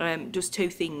does 2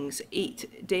 things.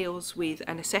 It deals with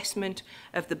an assessment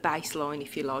of the baseline,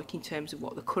 if you like, in terms of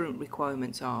what the current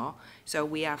requirements are. So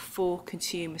we have 4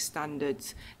 consumer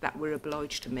standards that we're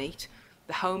obliged to meet.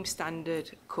 The home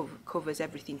standard covers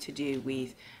everything to do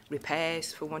with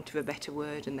repairs, for want of a better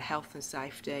word, and the health and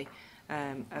safety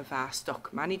of our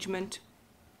stock management.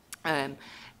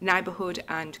 Neighbourhood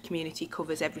and community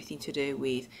covers everything to do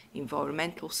with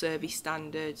environmental service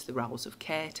standards, the roles of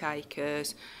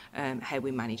caretakers, how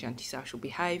we manage antisocial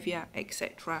behaviour,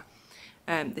 etc.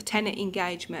 The tenant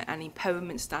engagement and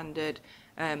empowerment standard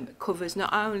covers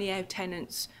not only how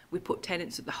tenants, we put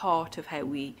tenants at the heart of how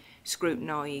we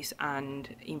scrutinise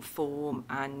and inform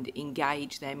and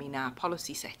engage them in our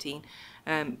policy setting,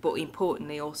 but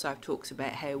importantly also talks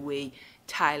about how we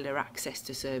tailor access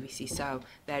to services, so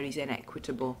there is an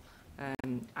equitable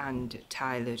and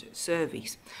tailored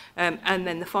service. And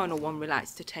then the final one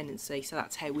relates to tenancy, so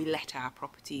that's how we let our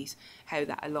properties, how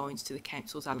that aligns to the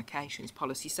council's allocations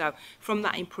policy. So from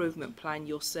that improvement plan,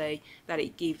 you'll see that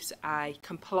it gives a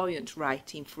compliance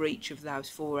rating for each of those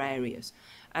 4 areas.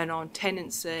 And on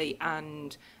tenancy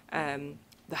and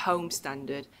the home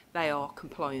standard, they are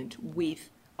compliant with,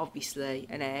 obviously,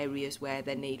 and areas where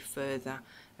they need further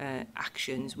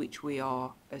actions, which we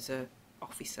are as a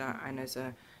officer and as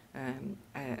a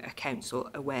council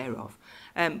aware of.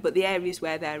 But the areas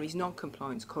where there is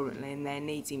non-compliance currently and there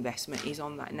needs investment is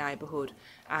on that neighbourhood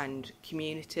and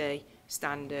community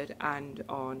standard and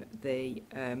on the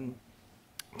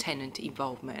tenant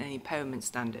involvement and empowerment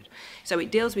standard. So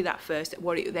it deals with that first.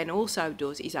 What it then also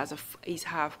does is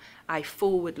have a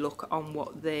forward look on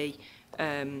what the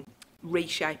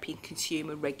reshaping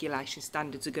consumer regulation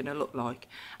standards are going to look like,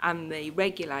 and the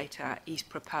regulator is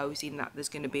proposing that there's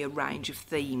going to be a range of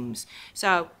themes.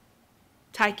 So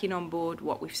taking on board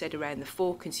what we've said around the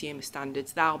 4 consumer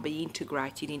standards, they'll be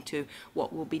integrated into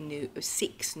what will be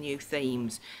 6 new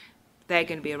themes. They're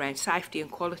going to be around safety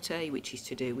and quality, which is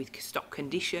to do with stock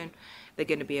condition. They're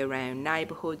going to be around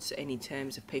neighbourhoods and in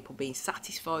terms of people being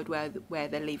satisfied where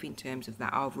they live in terms of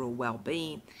that overall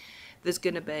well-being. There's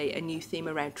going to be a new theme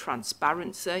around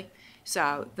transparency.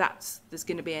 So there's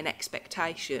going to be an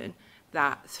expectation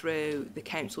that through the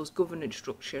council's governance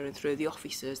structure and through the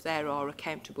officers, there are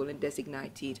accountable and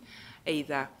designated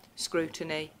either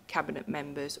scrutiny, cabinet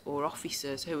members or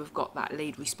officers who have got that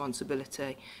lead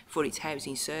responsibility for its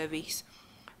housing service.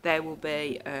 There will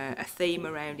be a theme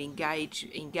around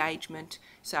engagement,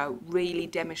 so really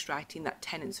demonstrating that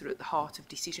tenants are at the heart of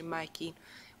decision making,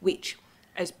 which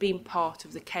has been part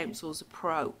of the council's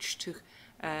approach to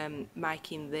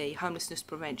making the homelessness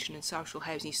prevention and social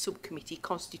housing subcommittee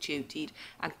constituted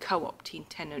and co-opting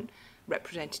tenant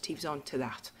representatives onto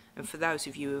that. And for those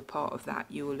of you who are part of that,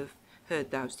 you will have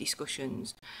heard those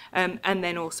discussions. And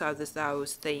then also there's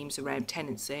those themes around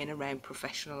tenancy and around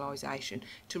professionalisation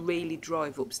to really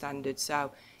drive up standards.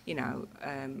 So, you know,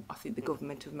 I think the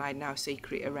government have made no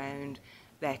secret around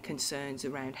their concerns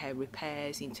around how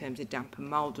repairs in terms of damp and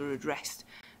mould are addressed,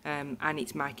 and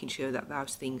it's making sure that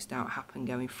those things don't happen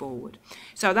going forward.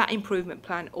 So that improvement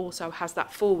plan also has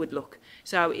that forward look.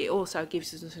 So it also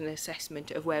gives us an assessment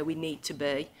of where we need to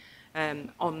be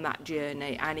on that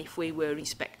journey, and if we were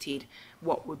inspected,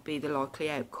 what would be the likely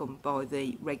outcome by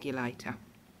the regulator.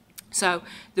 So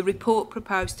the report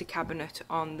proposed to Cabinet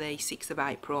on the 6th of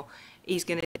April is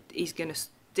going to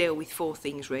deal with 4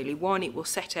 things really. One, it will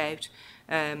set out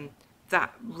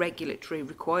that regulatory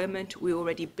requirement. We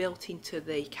already built into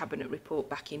the Cabinet report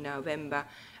back in November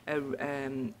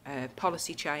a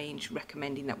policy change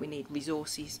recommending that we need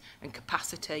resources and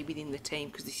capacity within the team,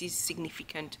 because this is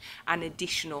significant and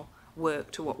additional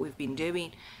work to what we've been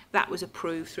doing. That was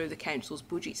approved through the council's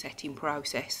budget setting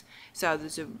process. So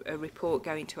there's a report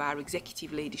going to our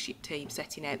executive leadership team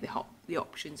setting out the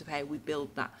options of how we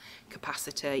build that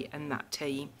capacity and that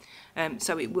team.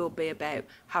 So it will be about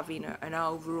having an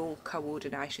overall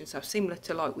coordination. So similar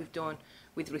to like we've done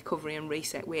with recovery and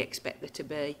reset, we expect there to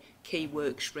be key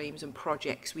work streams and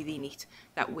projects within it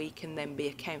that we can then be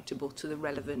accountable to the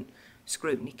relevant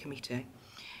scrutiny committee.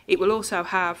 It will also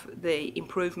have the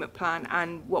improvement plan,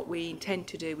 and what we intend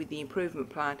to do with the improvement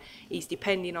plan is,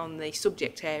 depending on the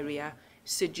subject area,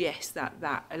 suggest that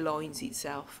that aligns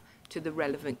itself to the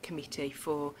relevant committee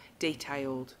for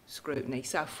detailed scrutiny.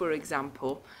 So, for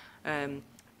example,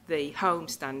 the home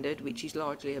standard, which is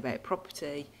largely about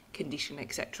property, condition,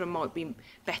 etc., might be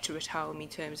better at home in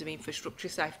terms of infrastructure,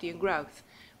 safety and growth,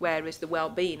 whereas the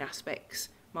well-being aspects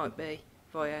might be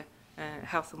via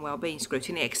health and wellbeing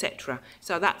scrutiny, etc.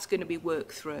 So that's going to be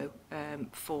worked through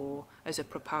as a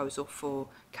proposal for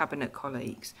Cabinet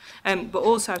colleagues. But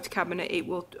also to Cabinet, it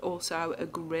will also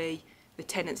agree the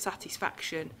tenant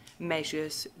satisfaction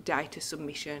measures data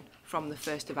submission from the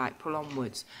 1st of April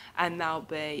onwards, and there'll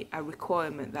be a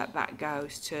requirement that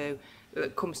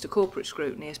comes to corporate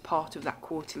scrutiny as part of that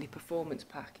quarterly performance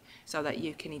pack, so that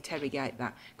you can interrogate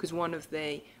that, because one of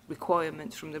the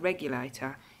requirements from the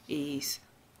regulator is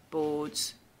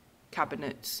boards,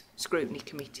 cabinets, scrutiny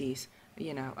committees,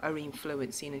 you know, are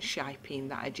influencing and shaping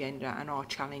that agenda and are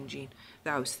challenging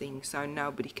those things, so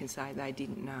nobody can say they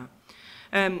didn't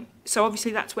know. So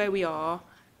obviously that's where we are.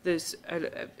 There's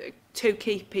 2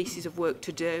 key pieces of work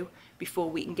to do before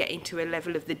we can get into a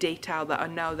level of the detail that I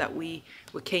know that we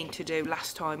were keen to do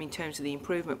last time in terms of the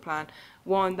improvement plan.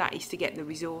 One, that is to get the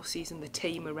resources and the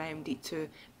team around it to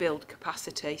build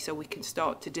capacity so we can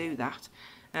start to do that.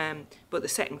 But the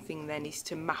second thing then is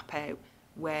to map out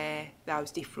where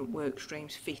those different work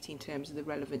streams fit in terms of the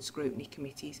relevant scrutiny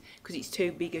committees, because it's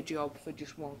too big a job for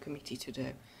just one committee to do.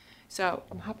 So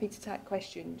I'm happy to take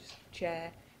questions,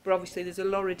 Chair, but obviously there's a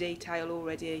lot of detail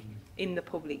already in the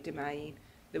public domain.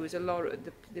 There was a lot of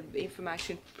the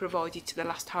information provided to the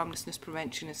last Homelessness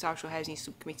Prevention and Social Housing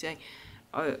Subcommittee.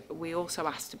 We also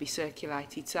asked to be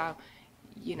circulated. So,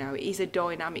 you know, it is a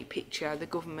dynamic picture. The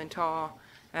government are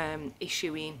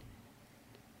issuing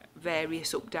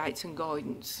various updates and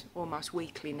guidance almost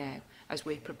weekly now as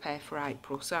we prepare for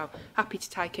April. So happy to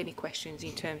take any questions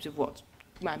in terms of what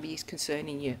maybe is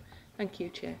concerning you. Thank you,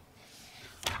 Chair.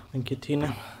 Thank you,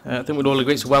 Tina. I think we'd all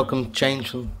agree it's a welcome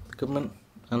change from the government,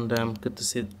 and good to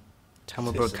see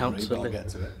Tamworth Borough Council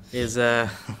is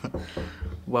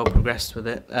well progressed with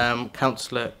it.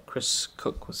 Councillor Chris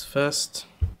Cook was first.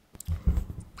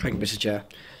 Thank you, Mr. Chair.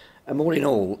 All in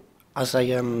all, as a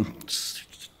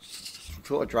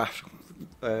sort of draft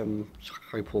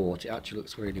report, it actually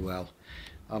looks really well.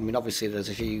 I mean, obviously there's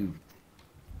a few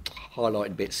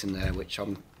highlighted bits in there which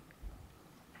I'm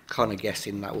kind of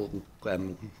guessing that will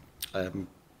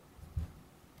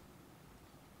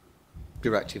be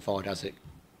rectified as it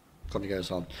kind of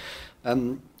goes on.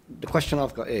 The question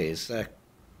I've got is, there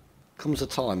comes a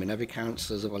time in every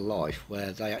councillor's of a life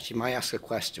where they actually may ask a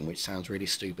question which sounds really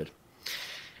stupid,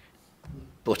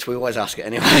 but we always ask it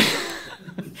anyway.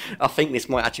 I think this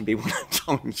might actually be one of the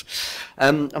times.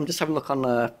 I'm just having a look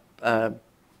on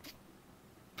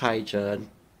page 9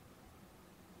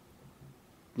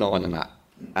 and that,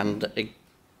 and it,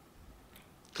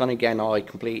 kind of again, I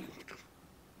completely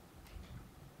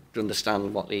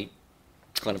understand what the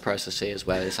kind of process is,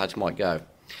 where this actually might go.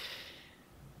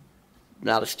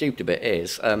 Now, the stupid bit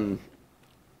is, why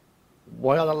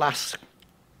are the last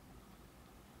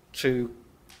two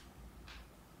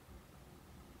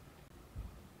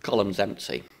columns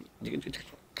empty? The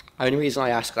only reason I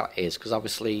ask that is because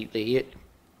obviously the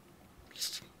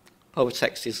whole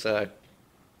text is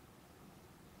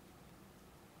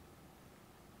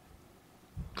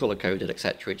colour coded,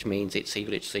 etc., which means it's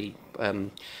literally I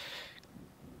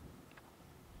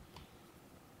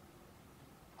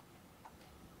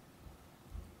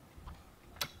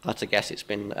had to guess it's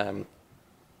been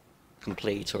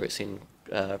complete or it's in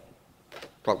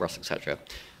progress, etc.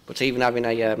 But even having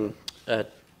a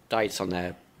date on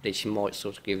there, which might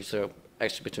sort of give us an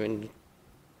extra bit of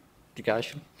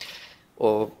indication,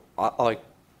 or I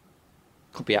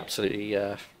could be absolutely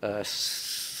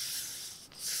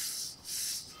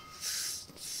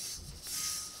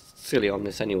silly on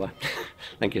this anyway.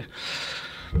 Thank you.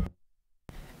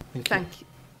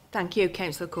 Thank you,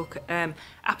 Councillor Cook.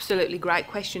 Absolutely great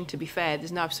question, to be fair.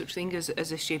 There's no such thing as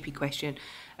a stupid question.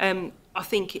 I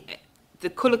think the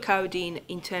colour coding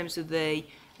in terms of the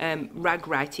RAG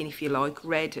rating, if you like,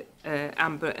 red,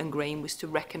 amber and green, was to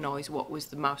recognise what was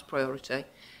the most priority.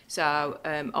 So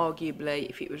arguably,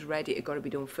 if it was red, it had got to be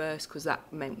done first, because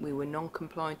that meant we were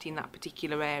non-compliant in that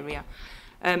particular area.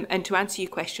 And to answer your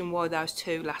question why those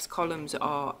two last columns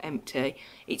are empty,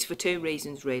 it's for two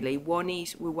reasons really. One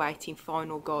is we're waiting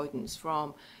final guidance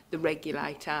from the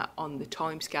regulator on the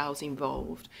timescales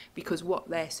involved, because what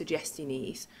they're suggesting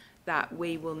is that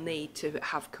we will need to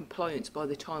have compliance by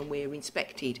the time we're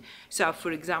inspected. So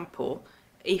for example,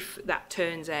 if that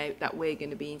turns out that we're going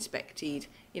to be inspected,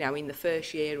 you know, in the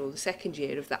first year or the second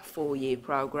year of that 4-year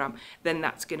programme, then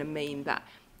that's going to mean that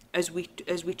as we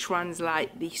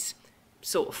translate this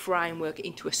sort of framework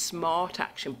into a smart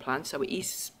action plan, so it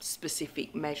is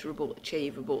specific, measurable,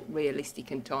 achievable, realistic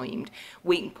and timed,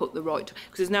 we can put the right,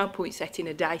 because there's no point setting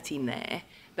a date in there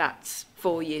that's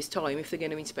 4 years time if they're going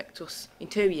to inspect us in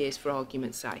 2 years, for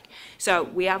argument's sake. So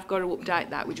we have got to update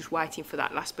that. We're just waiting for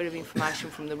that last bit of information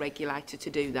from the regulator to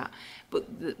do that. But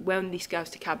when this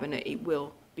goes to Cabinet, it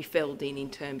will be filled in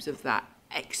terms of that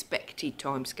expected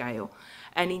timescale.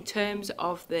 And in terms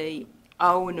of the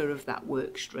owner of that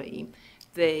work stream,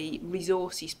 the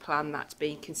resources plan that's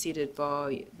being considered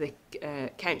by the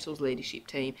council's leadership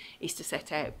team is to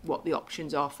set out what the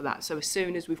options are for that. So as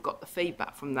soon as we've got the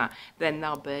feedback from that, then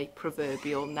there'll be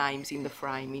proverbial names in the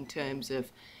frame in terms of,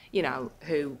 you know,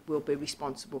 who will be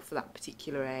responsible for that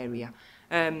particular area.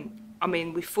 I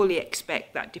mean, we fully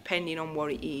expect that depending on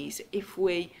what it is,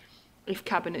 if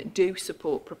Cabinet do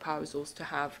support proposals to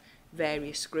have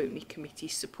various scrutiny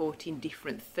committees supporting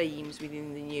different themes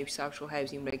within the new social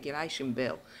housing regulation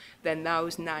bill, then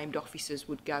those named officers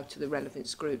would go to the relevant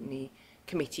scrutiny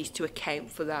committees to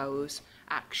account for those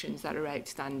actions that are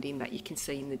outstanding that you can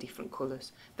see in the different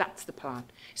colours. That's the plan.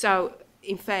 So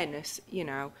in fairness, you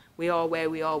know, we are where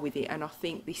we are with it, and I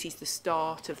think this is the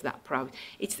start of that process.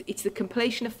 It's the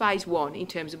completion of phase 1 in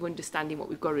terms of understanding what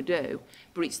we've got to do,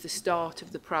 but it's the start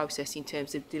of the process in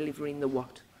terms of delivering the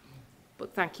what.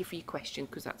 But thank you for your question,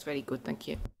 because that's very good. Thank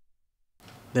you.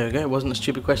 There we go. It wasn't a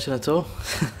stupid question at all.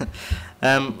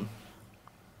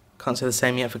 Can't say the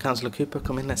same yet for Councillor Cooper.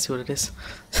 Come in, let's see what it is.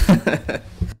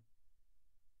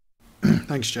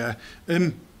 Thanks, Chair.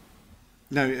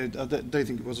 No, I don't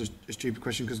think it was a stupid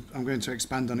question, because I'm going to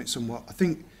expand on it somewhat. I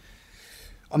think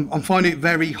I'm finding it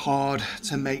very hard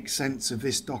to make sense of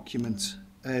this document.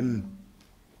 I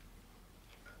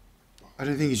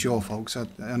don't think it's your fault, 'cause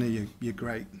I know you're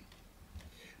great.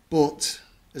 But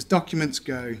as documents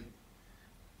go,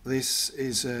 this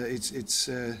is it's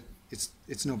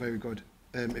not very good.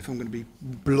 If I'm going to be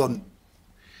blunt.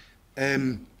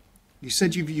 You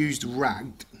said you've used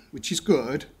ragged, which is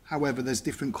good. However, there's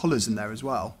different colours in there as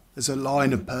well. There's a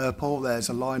line of purple. There's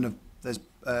a line of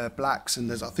blacks,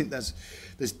 and I think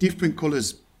there's different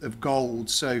colours of gold.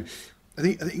 So I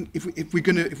think if we're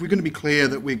gonna be clear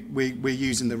that we're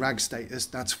using the rag status,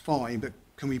 that's fine. But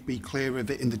can we be clear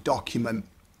of it in the document?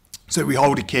 So we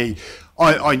hold a key.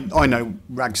 I know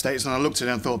rag status, and I looked at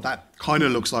it and thought that kind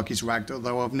of looks like it's ragged,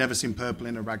 although I've never seen purple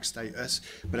in a rag status,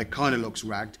 but it kind of looks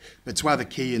ragged. But to have a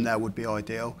key in there would be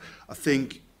ideal. I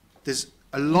think there's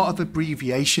a lot of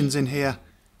abbreviations in here.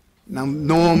 Now,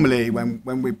 normally when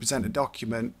we present a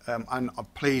document, and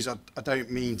please, I don't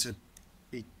mean to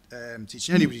be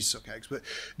teaching anybody to suck eggs, but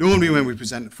normally when we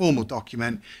present a formal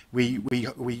document, we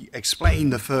explain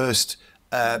the first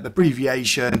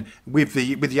abbreviation with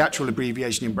the actual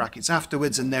abbreviation in brackets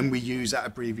afterwards, and then we use that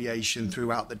abbreviation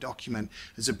throughout the document.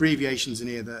 There's abbreviations in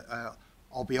here that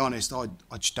I'll be honest, I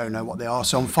just don't know what they are,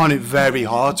 so I'm finding it very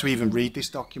hard to even read this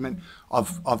document.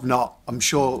 I'm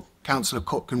sure Councillor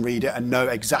Cook can read it and know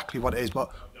exactly what it is, but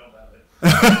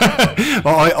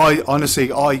I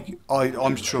honestly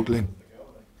I'm struggling.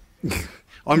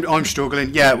 I'm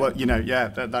struggling. Yeah, well, you know, yeah,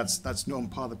 that's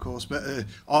not part of the course, but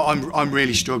I'm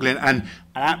really struggling, and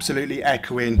absolutely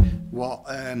echoing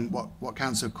what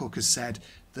Councillor Cook has said,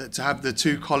 that to have the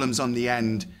 2 columns on the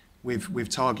end with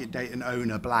target date and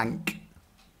owner blank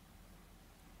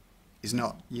is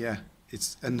not, yeah,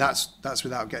 and that's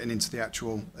without getting into the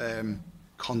actual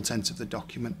content of the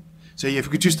document. So yeah, if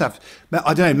we could just have,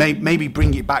 I don't know, maybe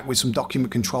bring it back with some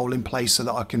document control in place so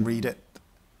that I can read it.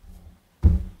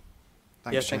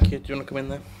 Thanks, yeah, thank you. Do you want to come in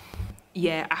there?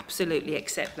 Yeah, absolutely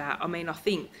accept that. I mean, I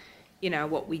think, you know,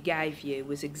 what we gave you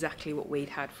was exactly what we'd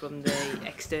had from the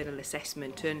external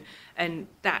assessment, and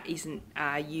that isn't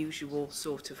our usual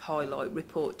sort of highlight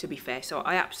report, to be fair. So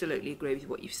I absolutely agree with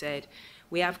what you've said.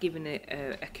 We have given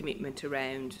a commitment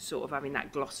around sort of having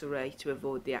that glossary to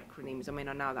avoid the acronyms. I mean,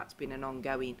 I know that's been an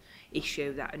ongoing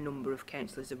issue that a number of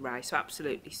councillors have raised, so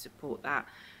absolutely support that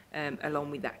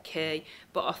along with that key.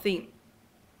 But I think,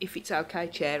 if it's okay,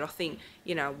 Chair, I think,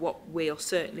 you know, what we'll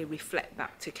certainly reflect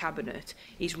back to Cabinet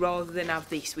is, rather than have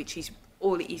this, which is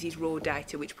all it is raw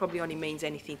data, which probably only means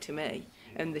anything to me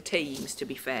and the teams, to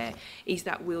be fair, is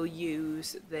that we'll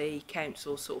use the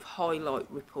council's sort of highlight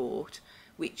report,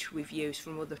 which we've used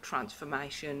from other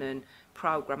transformation and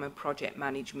programme and project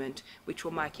management, which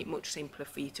will make it much simpler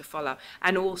for you to follow.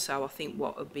 And also, I think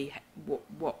what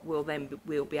we'll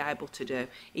be able to do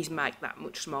is make that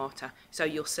much smarter. So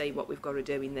you'll see what we've got to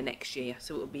do in the next year,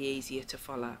 so it'll be easier to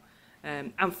follow.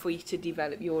 And for you to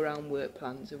develop your own work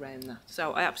plans around that.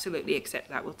 So I absolutely accept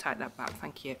that. We'll take that back.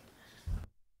 Thank you.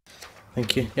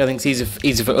 Thank you. Yeah, I think it's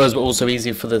easier for us, but also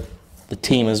easier for the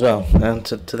team as well, and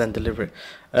to then deliver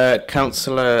it.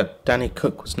 Councillor Danny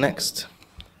Cook was next.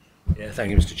 Yeah,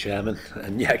 thank you, Mr. Chairman.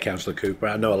 And yeah, Councillor Cooper,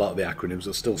 I know a lot of the acronyms.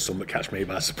 There's still some that catch me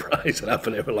by surprise, and I've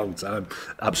been here for a long time.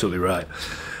 Absolutely right.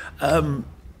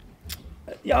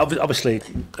 Yeah, obviously,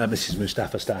 Mrs.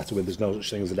 Mustafa started with, there's no such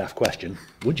thing as a daft question.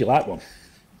 Would you like one?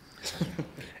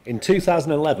 In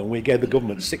 2011, we gave the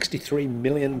government £63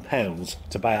 million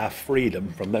to buy our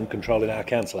freedom from them controlling our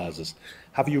council houses.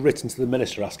 Have you written to the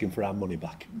Minister asking for our money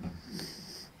back?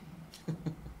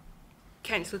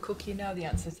 Councillor Cook, you know the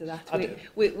answer to that.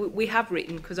 We have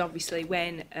written, because obviously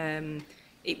when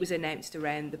it was announced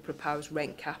around the proposed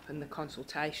rent cap and the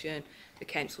consultation, the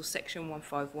Council Section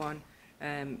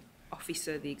 151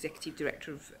 officer, the Executive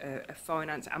Director of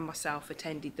Finance, and myself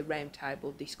attended the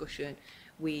roundtable discussion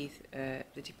with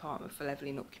the Department for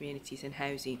Levelling Up Communities and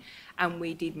Housing, and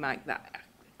we did make that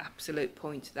absolute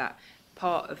point that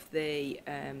part of the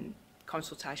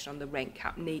consultation on the rent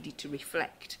cap needed to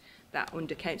reflect that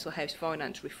under council house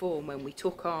finance reform, when we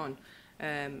took on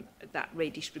that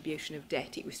redistribution of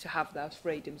debt, it was to have those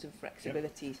freedoms and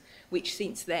flexibilities, which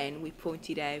since then we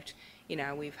pointed out, you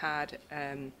know, we've had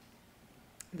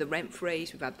the rent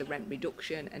freeze, we've had the rent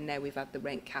reduction, and now we've had the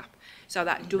rent cap. So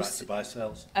that does Right to buy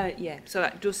sales. so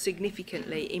that does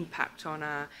significantly impact on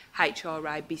our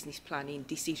HRA business planning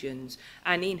decisions.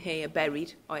 And in here,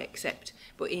 buried, I accept,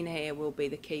 but in here will be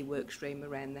the key work stream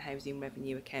around the housing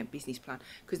revenue account business plan,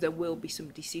 because there will be some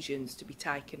decisions to be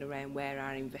taken around where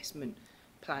our investment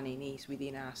planning is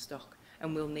within our stock,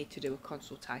 and we'll need to do a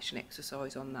consultation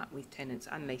exercise on that with tenants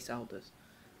and leaseholders,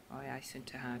 I hasten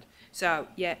to add. So,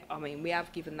 yeah, I mean, we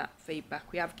have given that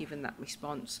feedback, we have given that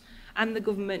response, and the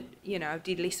government, you know,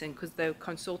 did listen, because they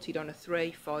consulted on a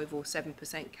 3%, 5% or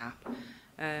 7% cap,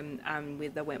 and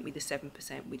they went with the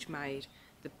 7%, which made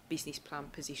the business plan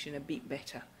position a bit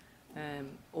better,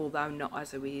 although not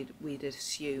as we'd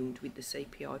assumed with the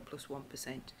CPI plus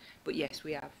 1%. But yes,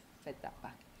 we have fed that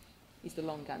back, is the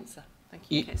long answer. Thank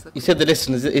you, Councillor. You said the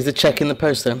listen, is the cheque in the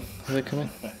post then? Is it coming?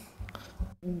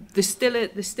 There's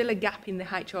still a gap in the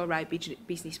HRA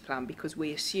business plan, because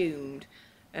we assumed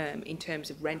in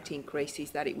terms of rent increases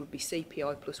that it would be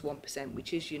CPI plus 1%,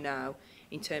 which, as you know,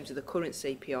 in terms of the current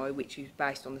CPI, which is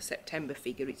based on the September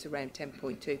figure, it's around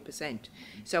 10.2%.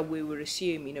 So we were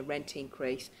assuming a rent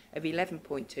increase of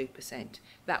 11.2%.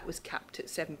 That was capped at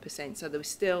 7%. So there was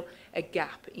still a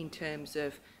gap in terms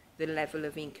of the level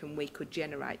of income we could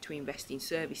generate to invest in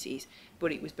services,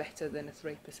 but it was better than a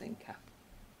 3% cap.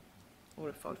 Or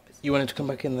a 5%. You wanted to come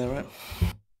back in there, right?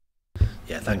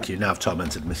 Yeah, thank you. Now I've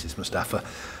tormented Mrs. Mustafa.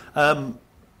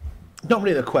 Not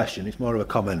really a question, it's more of a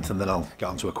comment, and then I'll get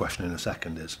on to a question in a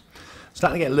second. Is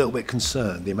starting to get a little bit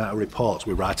concerned the amount of reports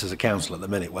we write as a council at the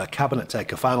minute where Cabinet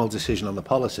take a final decision on the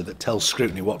policy that tells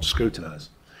Scrutiny what to scrutinise.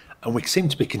 And we seem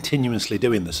to be continuously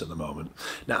doing this at the moment.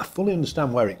 Now, I fully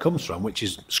understand where it comes from, which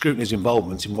is Scrutiny's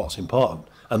involvement in what's important.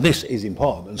 And this is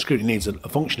important, and Scrutiny needs a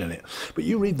function in it. But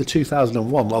you read the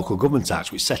 2001 Local Government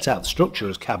Act, which set out the structure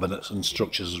as cabinets and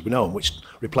structures as we know them, which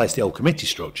replaced the old committee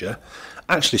structure.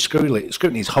 Actually,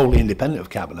 Scrutiny is wholly independent of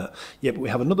Cabinet, yet we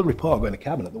have another report going to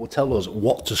Cabinet that will tell us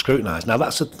what to scrutinise. Now,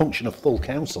 that's a function of full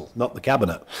council, not the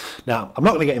Cabinet. Now, I'm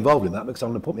not going to get involved in that because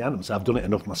I'm going to put my hand up and say I've done it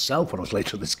enough myself when I was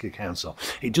later at this council.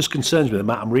 It just concerns me the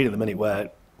amount I'm reading at the minute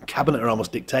where Cabinet are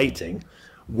almost dictating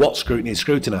what Scrutiny is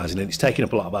scrutinising, and it's taking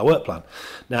up a lot of our work plan.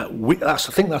 Now, I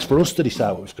think that's for us to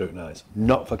decide what we scrutinise,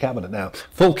 not for Cabinet. Now,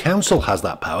 full council has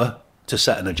that power to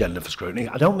set an agenda for Scrutiny.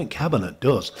 I don't think Cabinet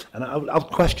does, and I'll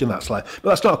question that slightly. But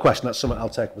that's not a question, that's something I'll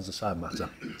take up as a side matter.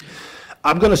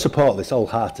 I'm going to support this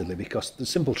wholeheartedly because the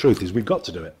simple truth is we've got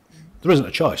to do it. There isn't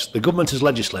a choice. The government has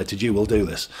legislated, you will do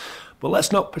this. But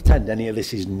let's not pretend any of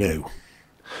this is new.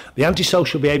 The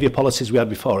antisocial behaviour policies we had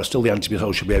before are still the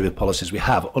antisocial behaviour policies we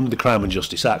have under the Crime and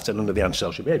Justice Act and under the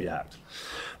Antisocial Behaviour Act.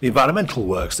 The environmental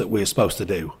works that we're supposed to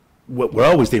do, we're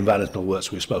always the environmental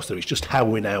works we're supposed to do. It's just how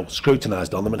we're now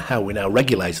scrutinised on them and how we're now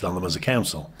regulated on them as a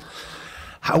council.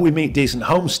 How we meet decent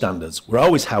home standards, we're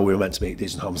always how we were meant to meet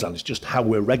decent home standards, just how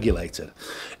we're regulated.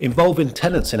 Involving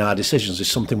tenants in our decisions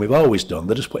is something we've always done,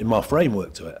 they're just putting more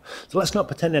framework to it. So let's not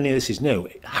pretend any of this is new.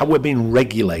 How we're being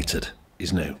regulated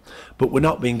is new, but we're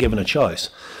not being given a choice.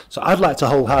 So I'd like to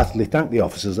wholeheartedly thank the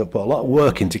officers that put a lot of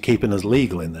work into keeping us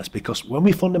legal in this, because when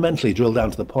we fundamentally drill down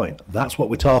to the point, that's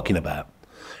what we're talking about.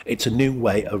 It's a new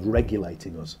way of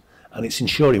regulating us, and it's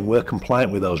ensuring we're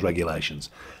compliant with those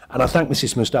regulations. And I thank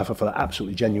Mrs. Mustafa for that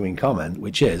absolutely genuine comment,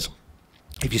 which is,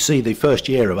 if you see the first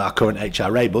year of our current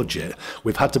HRA budget,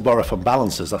 we've had to borrow from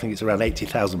balances, I think it's around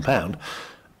 £80,000,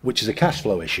 which is a cash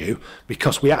flow issue,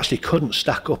 because we actually couldn't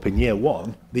stack up in year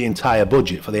one the entire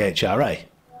budget for the HRA.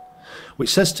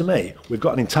 Which says to me, we've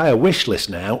got an entire wish list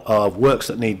now of works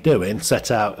that need doing,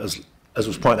 set out as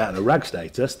was pointed out in a RAG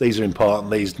status. These are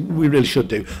important, these we really should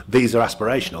do, these are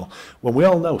aspirational. When we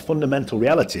all know fundamental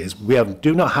reality is we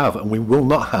do not have, and we will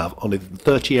not have, on the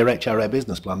 30-year HRA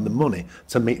business plan, the money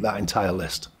to meet that entire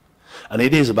list. And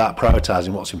it is about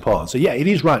prioritising what's important. So yeah, it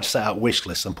is right to set out wish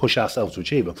lists and push ourselves to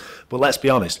achieve them. But let's be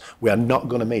honest, we are not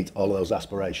going to meet all of those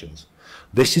aspirations.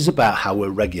 This is about how we're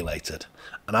regulated.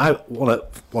 And I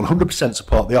want to 100%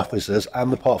 support the officers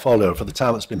and the portfolio for the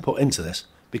time that's been put into this,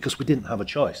 because we didn't have a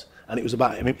choice. And it was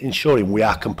about ensuring we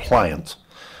are compliant.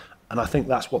 And I think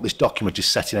that's what this document is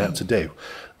setting out to do.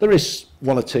 There is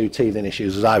one or two teething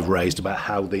issues, as I've raised, about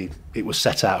how it was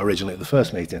set out originally at the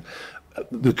first meeting.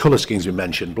 The colour schemes we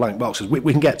mentioned, blank boxes,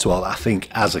 we can get to all that, I think,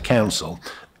 as a council.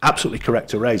 Absolutely correct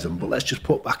to raise them, but let's just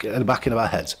put back in the back of our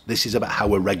heads, this is about how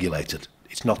we're regulated.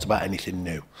 It's not about anything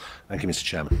new. Thank you, Mr.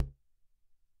 Chairman.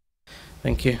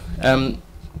 Thank you.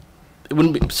 It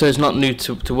wouldn't be, so it's not new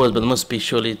to us, but there must be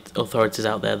surely authorities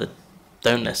out there that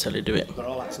don't necessarily do it. But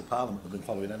all acts of Parliament have been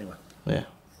following anyway. Yeah.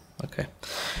 Okay.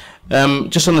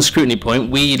 Just on the scrutiny point,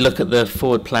 we look at the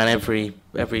forward plan every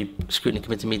scrutiny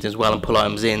committee meeting as well and pull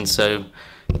items in. So,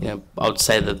 you know, I would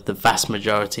say that the vast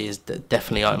majority is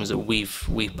definitely items that we've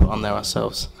put on there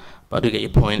ourselves. But I do get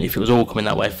your point. If it was all coming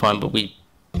that way, fine. But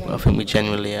I think we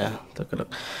genuinely took a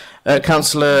look.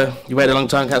 Councillor, you waited a long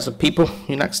time. Councillor People,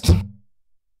 you next.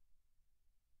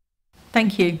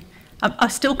 Thank you. I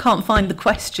still can't find the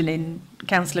question in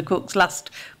Councillor Cook's last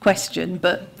question,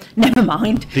 but never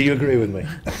mind. Do you agree with me?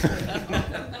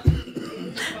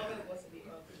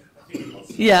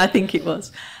 Yeah, I think it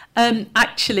was.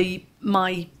 Actually,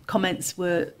 my comments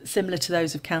were similar to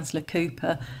those of Councillor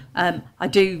Cooper. I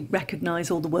do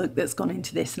recognise all the work that's gone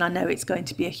into this, and I know it's going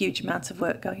to be a huge amount of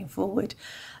work going forward.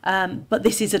 But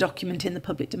this is a document in the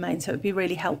public domain, so it would be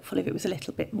really helpful if it was a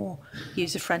little bit more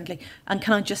user-friendly. And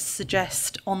can I just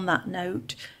suggest on that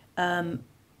note,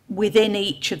 within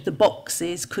each of the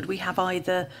boxes, could we have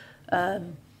either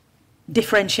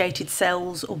differentiated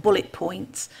cells or bullet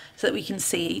points so that we can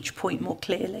see each point more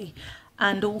clearly?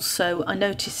 And also, I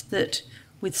noticed that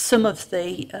with some of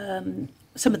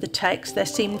the text, there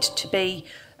seemed to be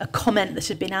a comment that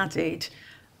had been added,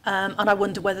 and I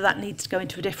wonder whether that needs to go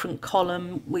into a different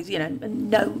column with, you know,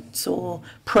 notes or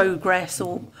progress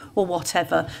or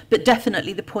whatever. But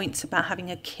definitely the points about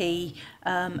having a key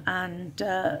and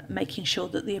making sure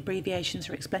that the abbreviations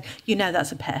are explained. You know,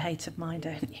 that's a pet hate of mine,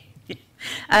 don't you?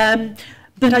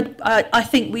 But I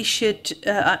think we should,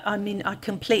 I mean, I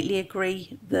completely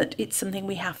agree that it's something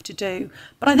we have to do.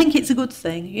 But I think it's a good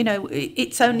thing. You know,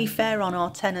 it's only fair on our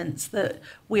tenants that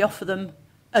we offer them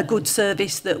a good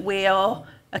service that we are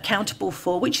accountable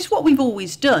for, which is what we've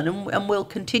always done and will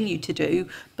continue to do.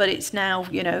 But it's now,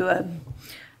 you know,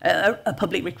 a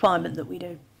public requirement that we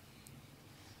do.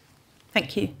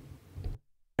 Thank you.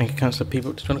 Thank you, Councillor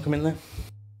People. Did you want to come in there?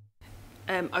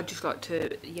 I'd just like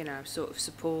to, you know, sort of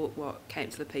support what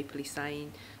Councillor People is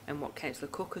saying and what Councillor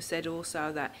Cook has said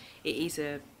also, that it is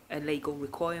a legal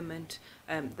requirement.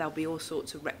 There'll be all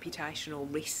sorts of reputational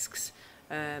risks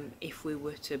if we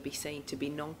were to be seen to be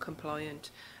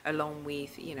non-compliant, along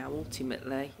with, you know,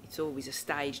 ultimately, it's always a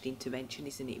staged intervention,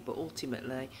 isn't it? But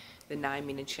ultimately, the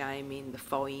naming and shaming, the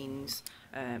fines,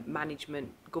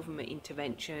 management, government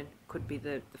intervention could be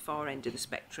the far end of the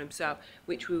spectrum, so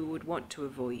which we would want to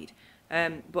avoid.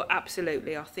 But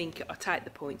absolutely, I think I take the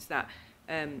points that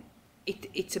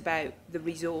it's about the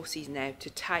resources now to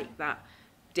take that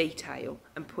detail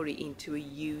and put it into a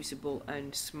usable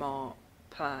and smart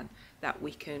plan that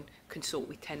we can consult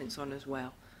with tenants on as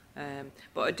well.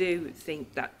 But I do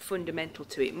think that fundamental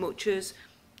to it, much as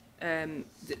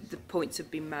the points have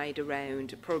been made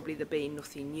around probably there being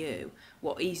nothing new,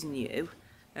 what is new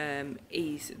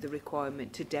is the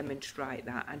requirement to demonstrate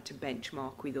that and to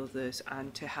benchmark with others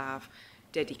and to have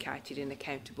dedicated and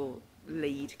accountable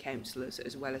lead councillors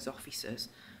as well as officers,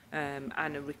 and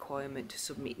a requirement to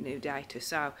submit new data.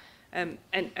 So, and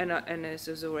as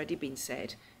has already been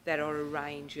said, there are a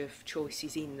range of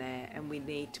choices in there, and we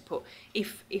need to put,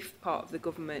 if part of the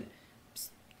government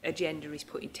agenda is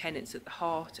putting tenants at the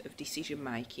heart of decision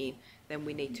making, then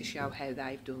we need to show how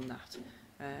they've done that.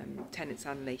 Tenants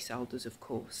and leaseholders, of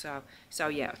course. So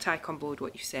yeah, I'll take on board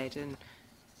what you said, and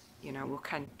you know, we'll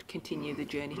continue the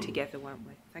journey together, won't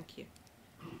we? Thank you.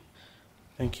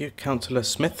 Thank you, Councillor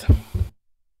Smith.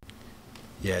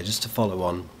 Yeah, just to follow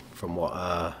on from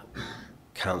what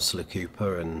Councillor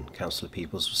Cooper and Councillor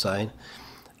Peoples were saying.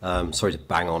 Sorry to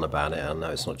bang on about it. I know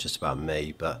it's not just about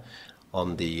me, but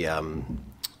on the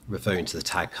referring to the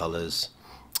tag colours.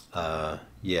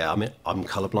 Yeah, I mean, I'm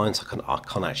colourblind, so I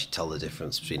can't actually tell the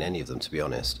difference between any of them, to be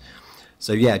honest.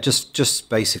 So yeah, just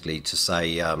basically to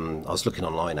say, I was looking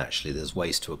online actually, there's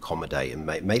ways to accommodate and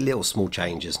make little small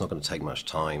changes, not going to take much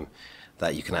time,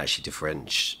 that you can actually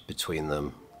differentiate between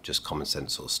them, just common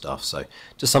sense sort of stuff. So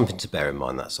just something to bear in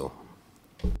mind, that's all.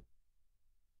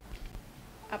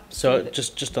 So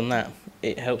just on that,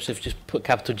 it helps if you just put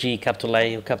capital G, capital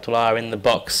A or capital R in the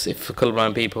box, if for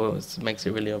colourblind people, it makes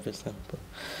it really obvious then. But,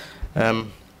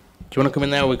 do you want to come in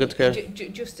there, or we're good to go?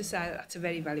 Just to say that's a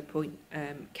very valid point,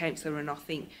 Councillor, and I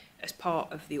think as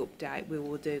part of the update we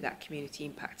will do that community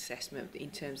impact assessment in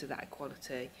terms of that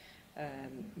equality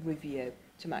review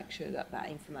to make sure that that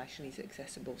information is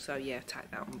accessible. So yeah, take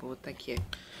that on board. Thank you.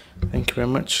 Thank you very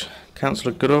much.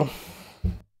 Councillor Goodall.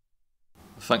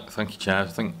 Thank you, Chair. I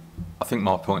think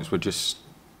my points were just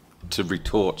to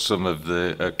retort some of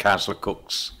the Councillor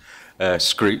Cook's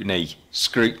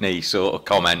scrutiny sort of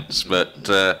comments, but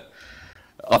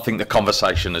I think the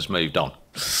conversation has moved on.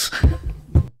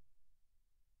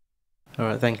 All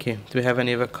right, thank you. Do we have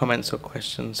any other comments or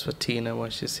questions for Tina while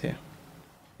she's here?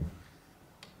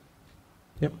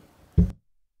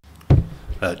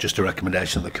 Just a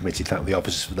recommendation that the committee thank the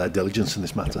officers for their diligence in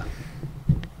this matter.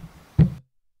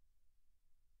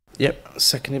 Yep,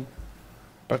 seconded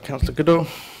by Councillor Goodall. I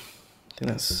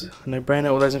think that's a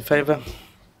no-brainer. All those in favour?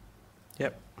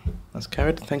 Yep, that's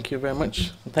carried. Thank you very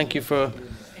much. And thank you for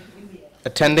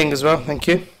attending as well. Thank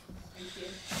you.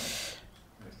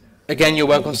 Again, you're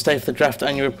welcome to stay for the draft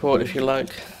annual report if you like.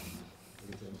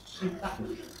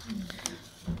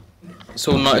 It's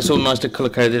all nicely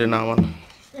colour-coded in our one.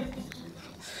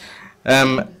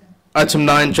 Item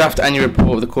 9, draft annual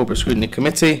report of the Corporate Scrutiny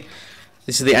Committee.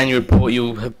 This is the annual report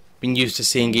you have been used to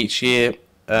seeing each year.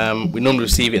 We normally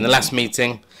receive it in the last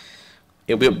meeting.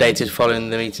 It will be updated following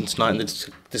the meeting tonight and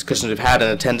the discussions we've had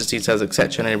and attendance details,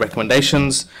 etc., and any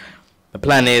recommendations. The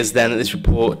plan is then that this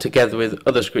report, together with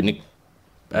other scrutiny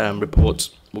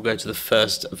reports, will go to the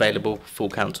first available full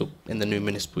council in the new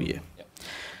municipal year.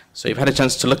 So you've had a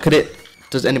chance to look at it.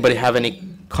 Does anybody have any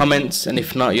comments? And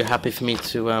if not, you're happy for me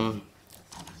to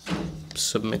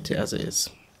submit it as it is.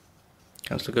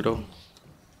 Councillor Goodall.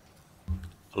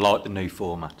 I like the new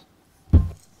format.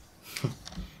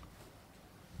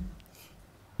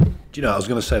 Do you know, I was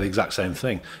going to say the exact same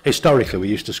thing. Historically, we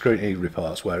used to scrutiny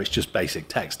reports where it's just basic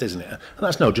text, isn't it? And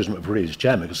that's no judgment for previous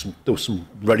chairman, because there was some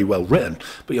very well written.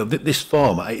 But you know, this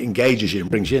format, it engages you and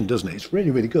brings you in, doesn't it? It's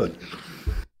really, really good.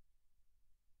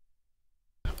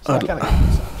 So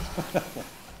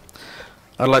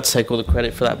I'd like to take all the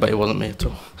credit for that, but it wasn't me at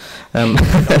all.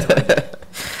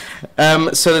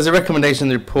 So there's a recommendation in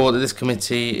the report that this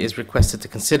committee is requested to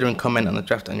consider and comment on the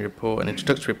draft annual report, an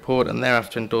introductory report, and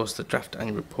thereafter endorse the draft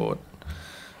annual report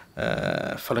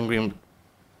following agreement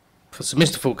for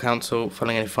submission to full council,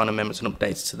 following any final amendments and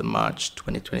updates to the March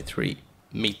 2023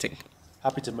 meeting.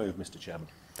 Happy to move, Mr. Chairman.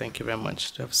 Thank you very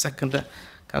much. Do I have a seconder?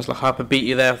 Councillor Harper beat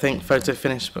you there, I think. Photo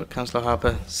finished, but Councillor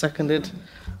Harper seconded.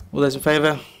 All those in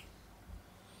favour?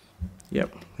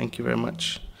 Yep, thank you very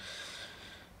much.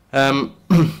 And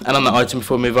on that item,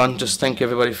 before we move on, just thank you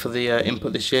everybody for the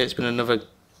input this year. It's been another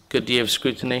good year of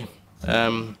scrutiny.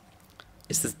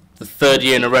 It's the third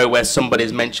year in a row where somebody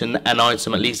has mentioned an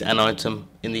item, at least an item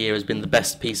in the year has been the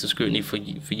best piece of scrutiny for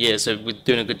years. So we're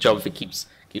doing a good job if it keeps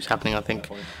happening, I think.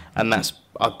 And that's,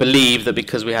 I believe that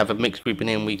because we have a mixed group in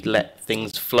here and we let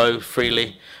things flow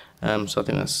freely. So I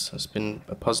think that's been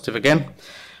a positive again.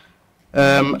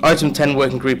 Item 10,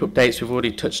 working group updates. We've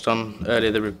already touched on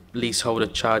earlier the leaseholder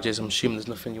charges. I'm assuming there's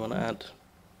nothing you want to add?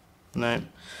 No.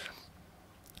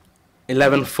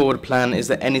 11, forward plan. Is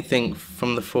there anything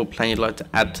from the forward plan you'd like to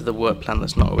add to the work plan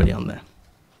that's not already on there?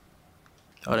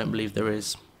 I don't believe there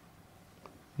is.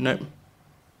 No.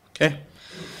 Okay.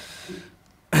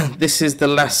 This is the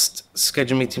last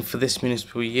scheduled meeting for this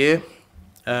municipal year.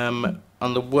 On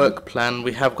the work plan,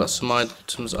 we have got some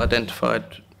items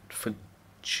identified for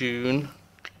June.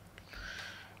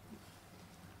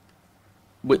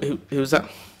 Who was that?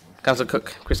 Councillor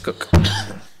Cook, Chris Cook.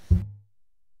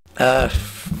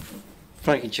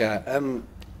 Thank you, Chair.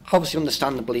 Obviously,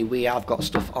 understandably, we have got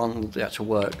stuff on the actual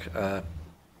work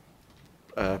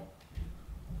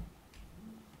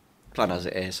plan as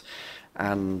it is,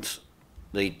 and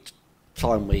the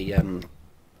time we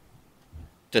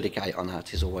dedicate on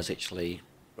that is always actually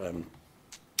kind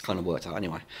of worked out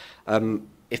anyway.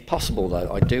 If possible,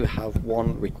 though, I do have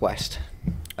one request.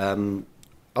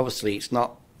 Obviously, it's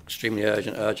not extremely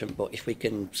urgent, but if we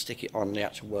can stick it on the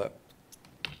actual work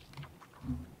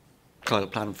kind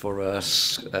of plan for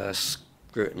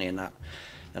scrutiny and that,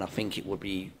 then I think it would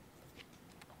be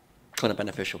kind of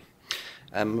beneficial.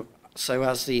 So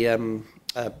as the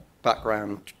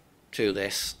background to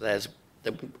this, there's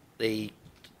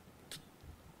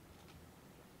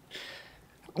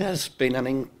there's been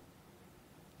an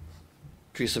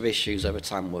increase of issues over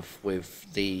Tamworth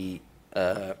with the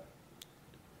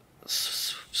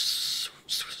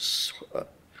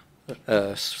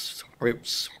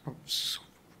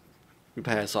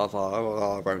repairs of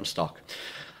our own stock.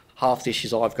 Half the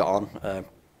issues I've got on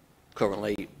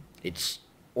currently, it's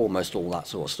almost all that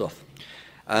sort of stuff.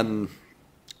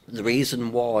 The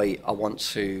reason why I want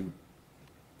to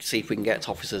see if we can get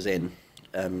officers in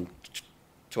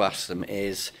to ask them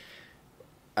is,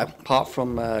 apart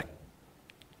from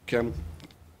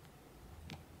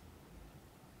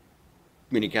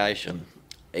communication,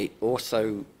 it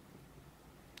also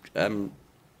there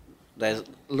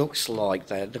looks like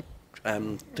there's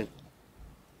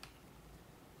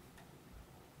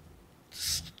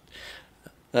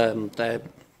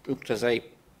a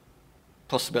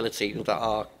possibility that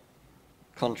our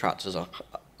contractors are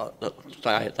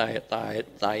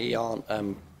they aren't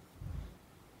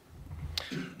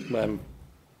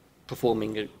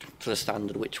performing to the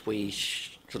standard which we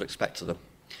should expect of them.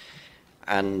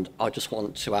 and I just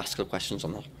want to ask the questions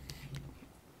on that.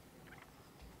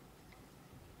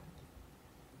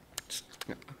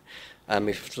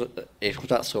 If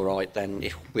that's all right, then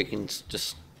if we can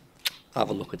just have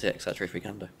a look at it, etc., if we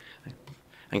can do.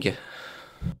 Thank you.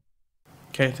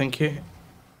 Okay, thank you.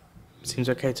 Seems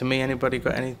okay to me. Anybody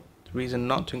got any reason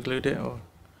not to include it, or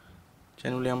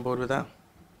generally on board with that?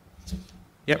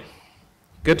 Yep,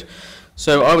 good.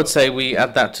 So I would say we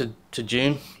add that to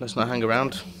June. Let's not hang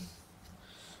around.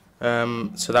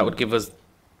 So that would give us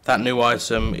that new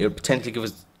item. It would potentially give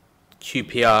us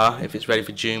QPR if it's ready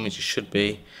for June, which it should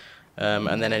be,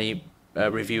 and then any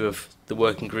review of the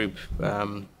working group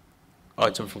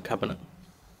item from Cabinet.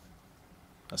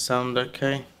 That sound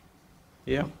okay?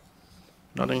 Yeah.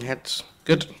 Nodding heads.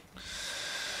 Good.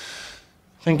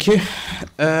 Thank you.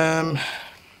 And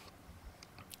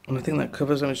I think that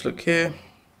covers. Let me just look here.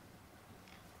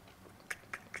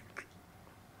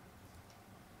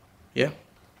 Yeah.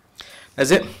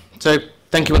 That's it. So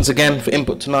thank you once again for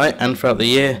input tonight and throughout the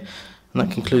year. And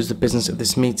that concludes the business of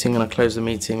this meeting, and I close the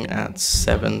meeting at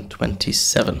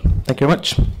 7:27. Thank you very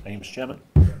much. Thank you, Mr. Chairman.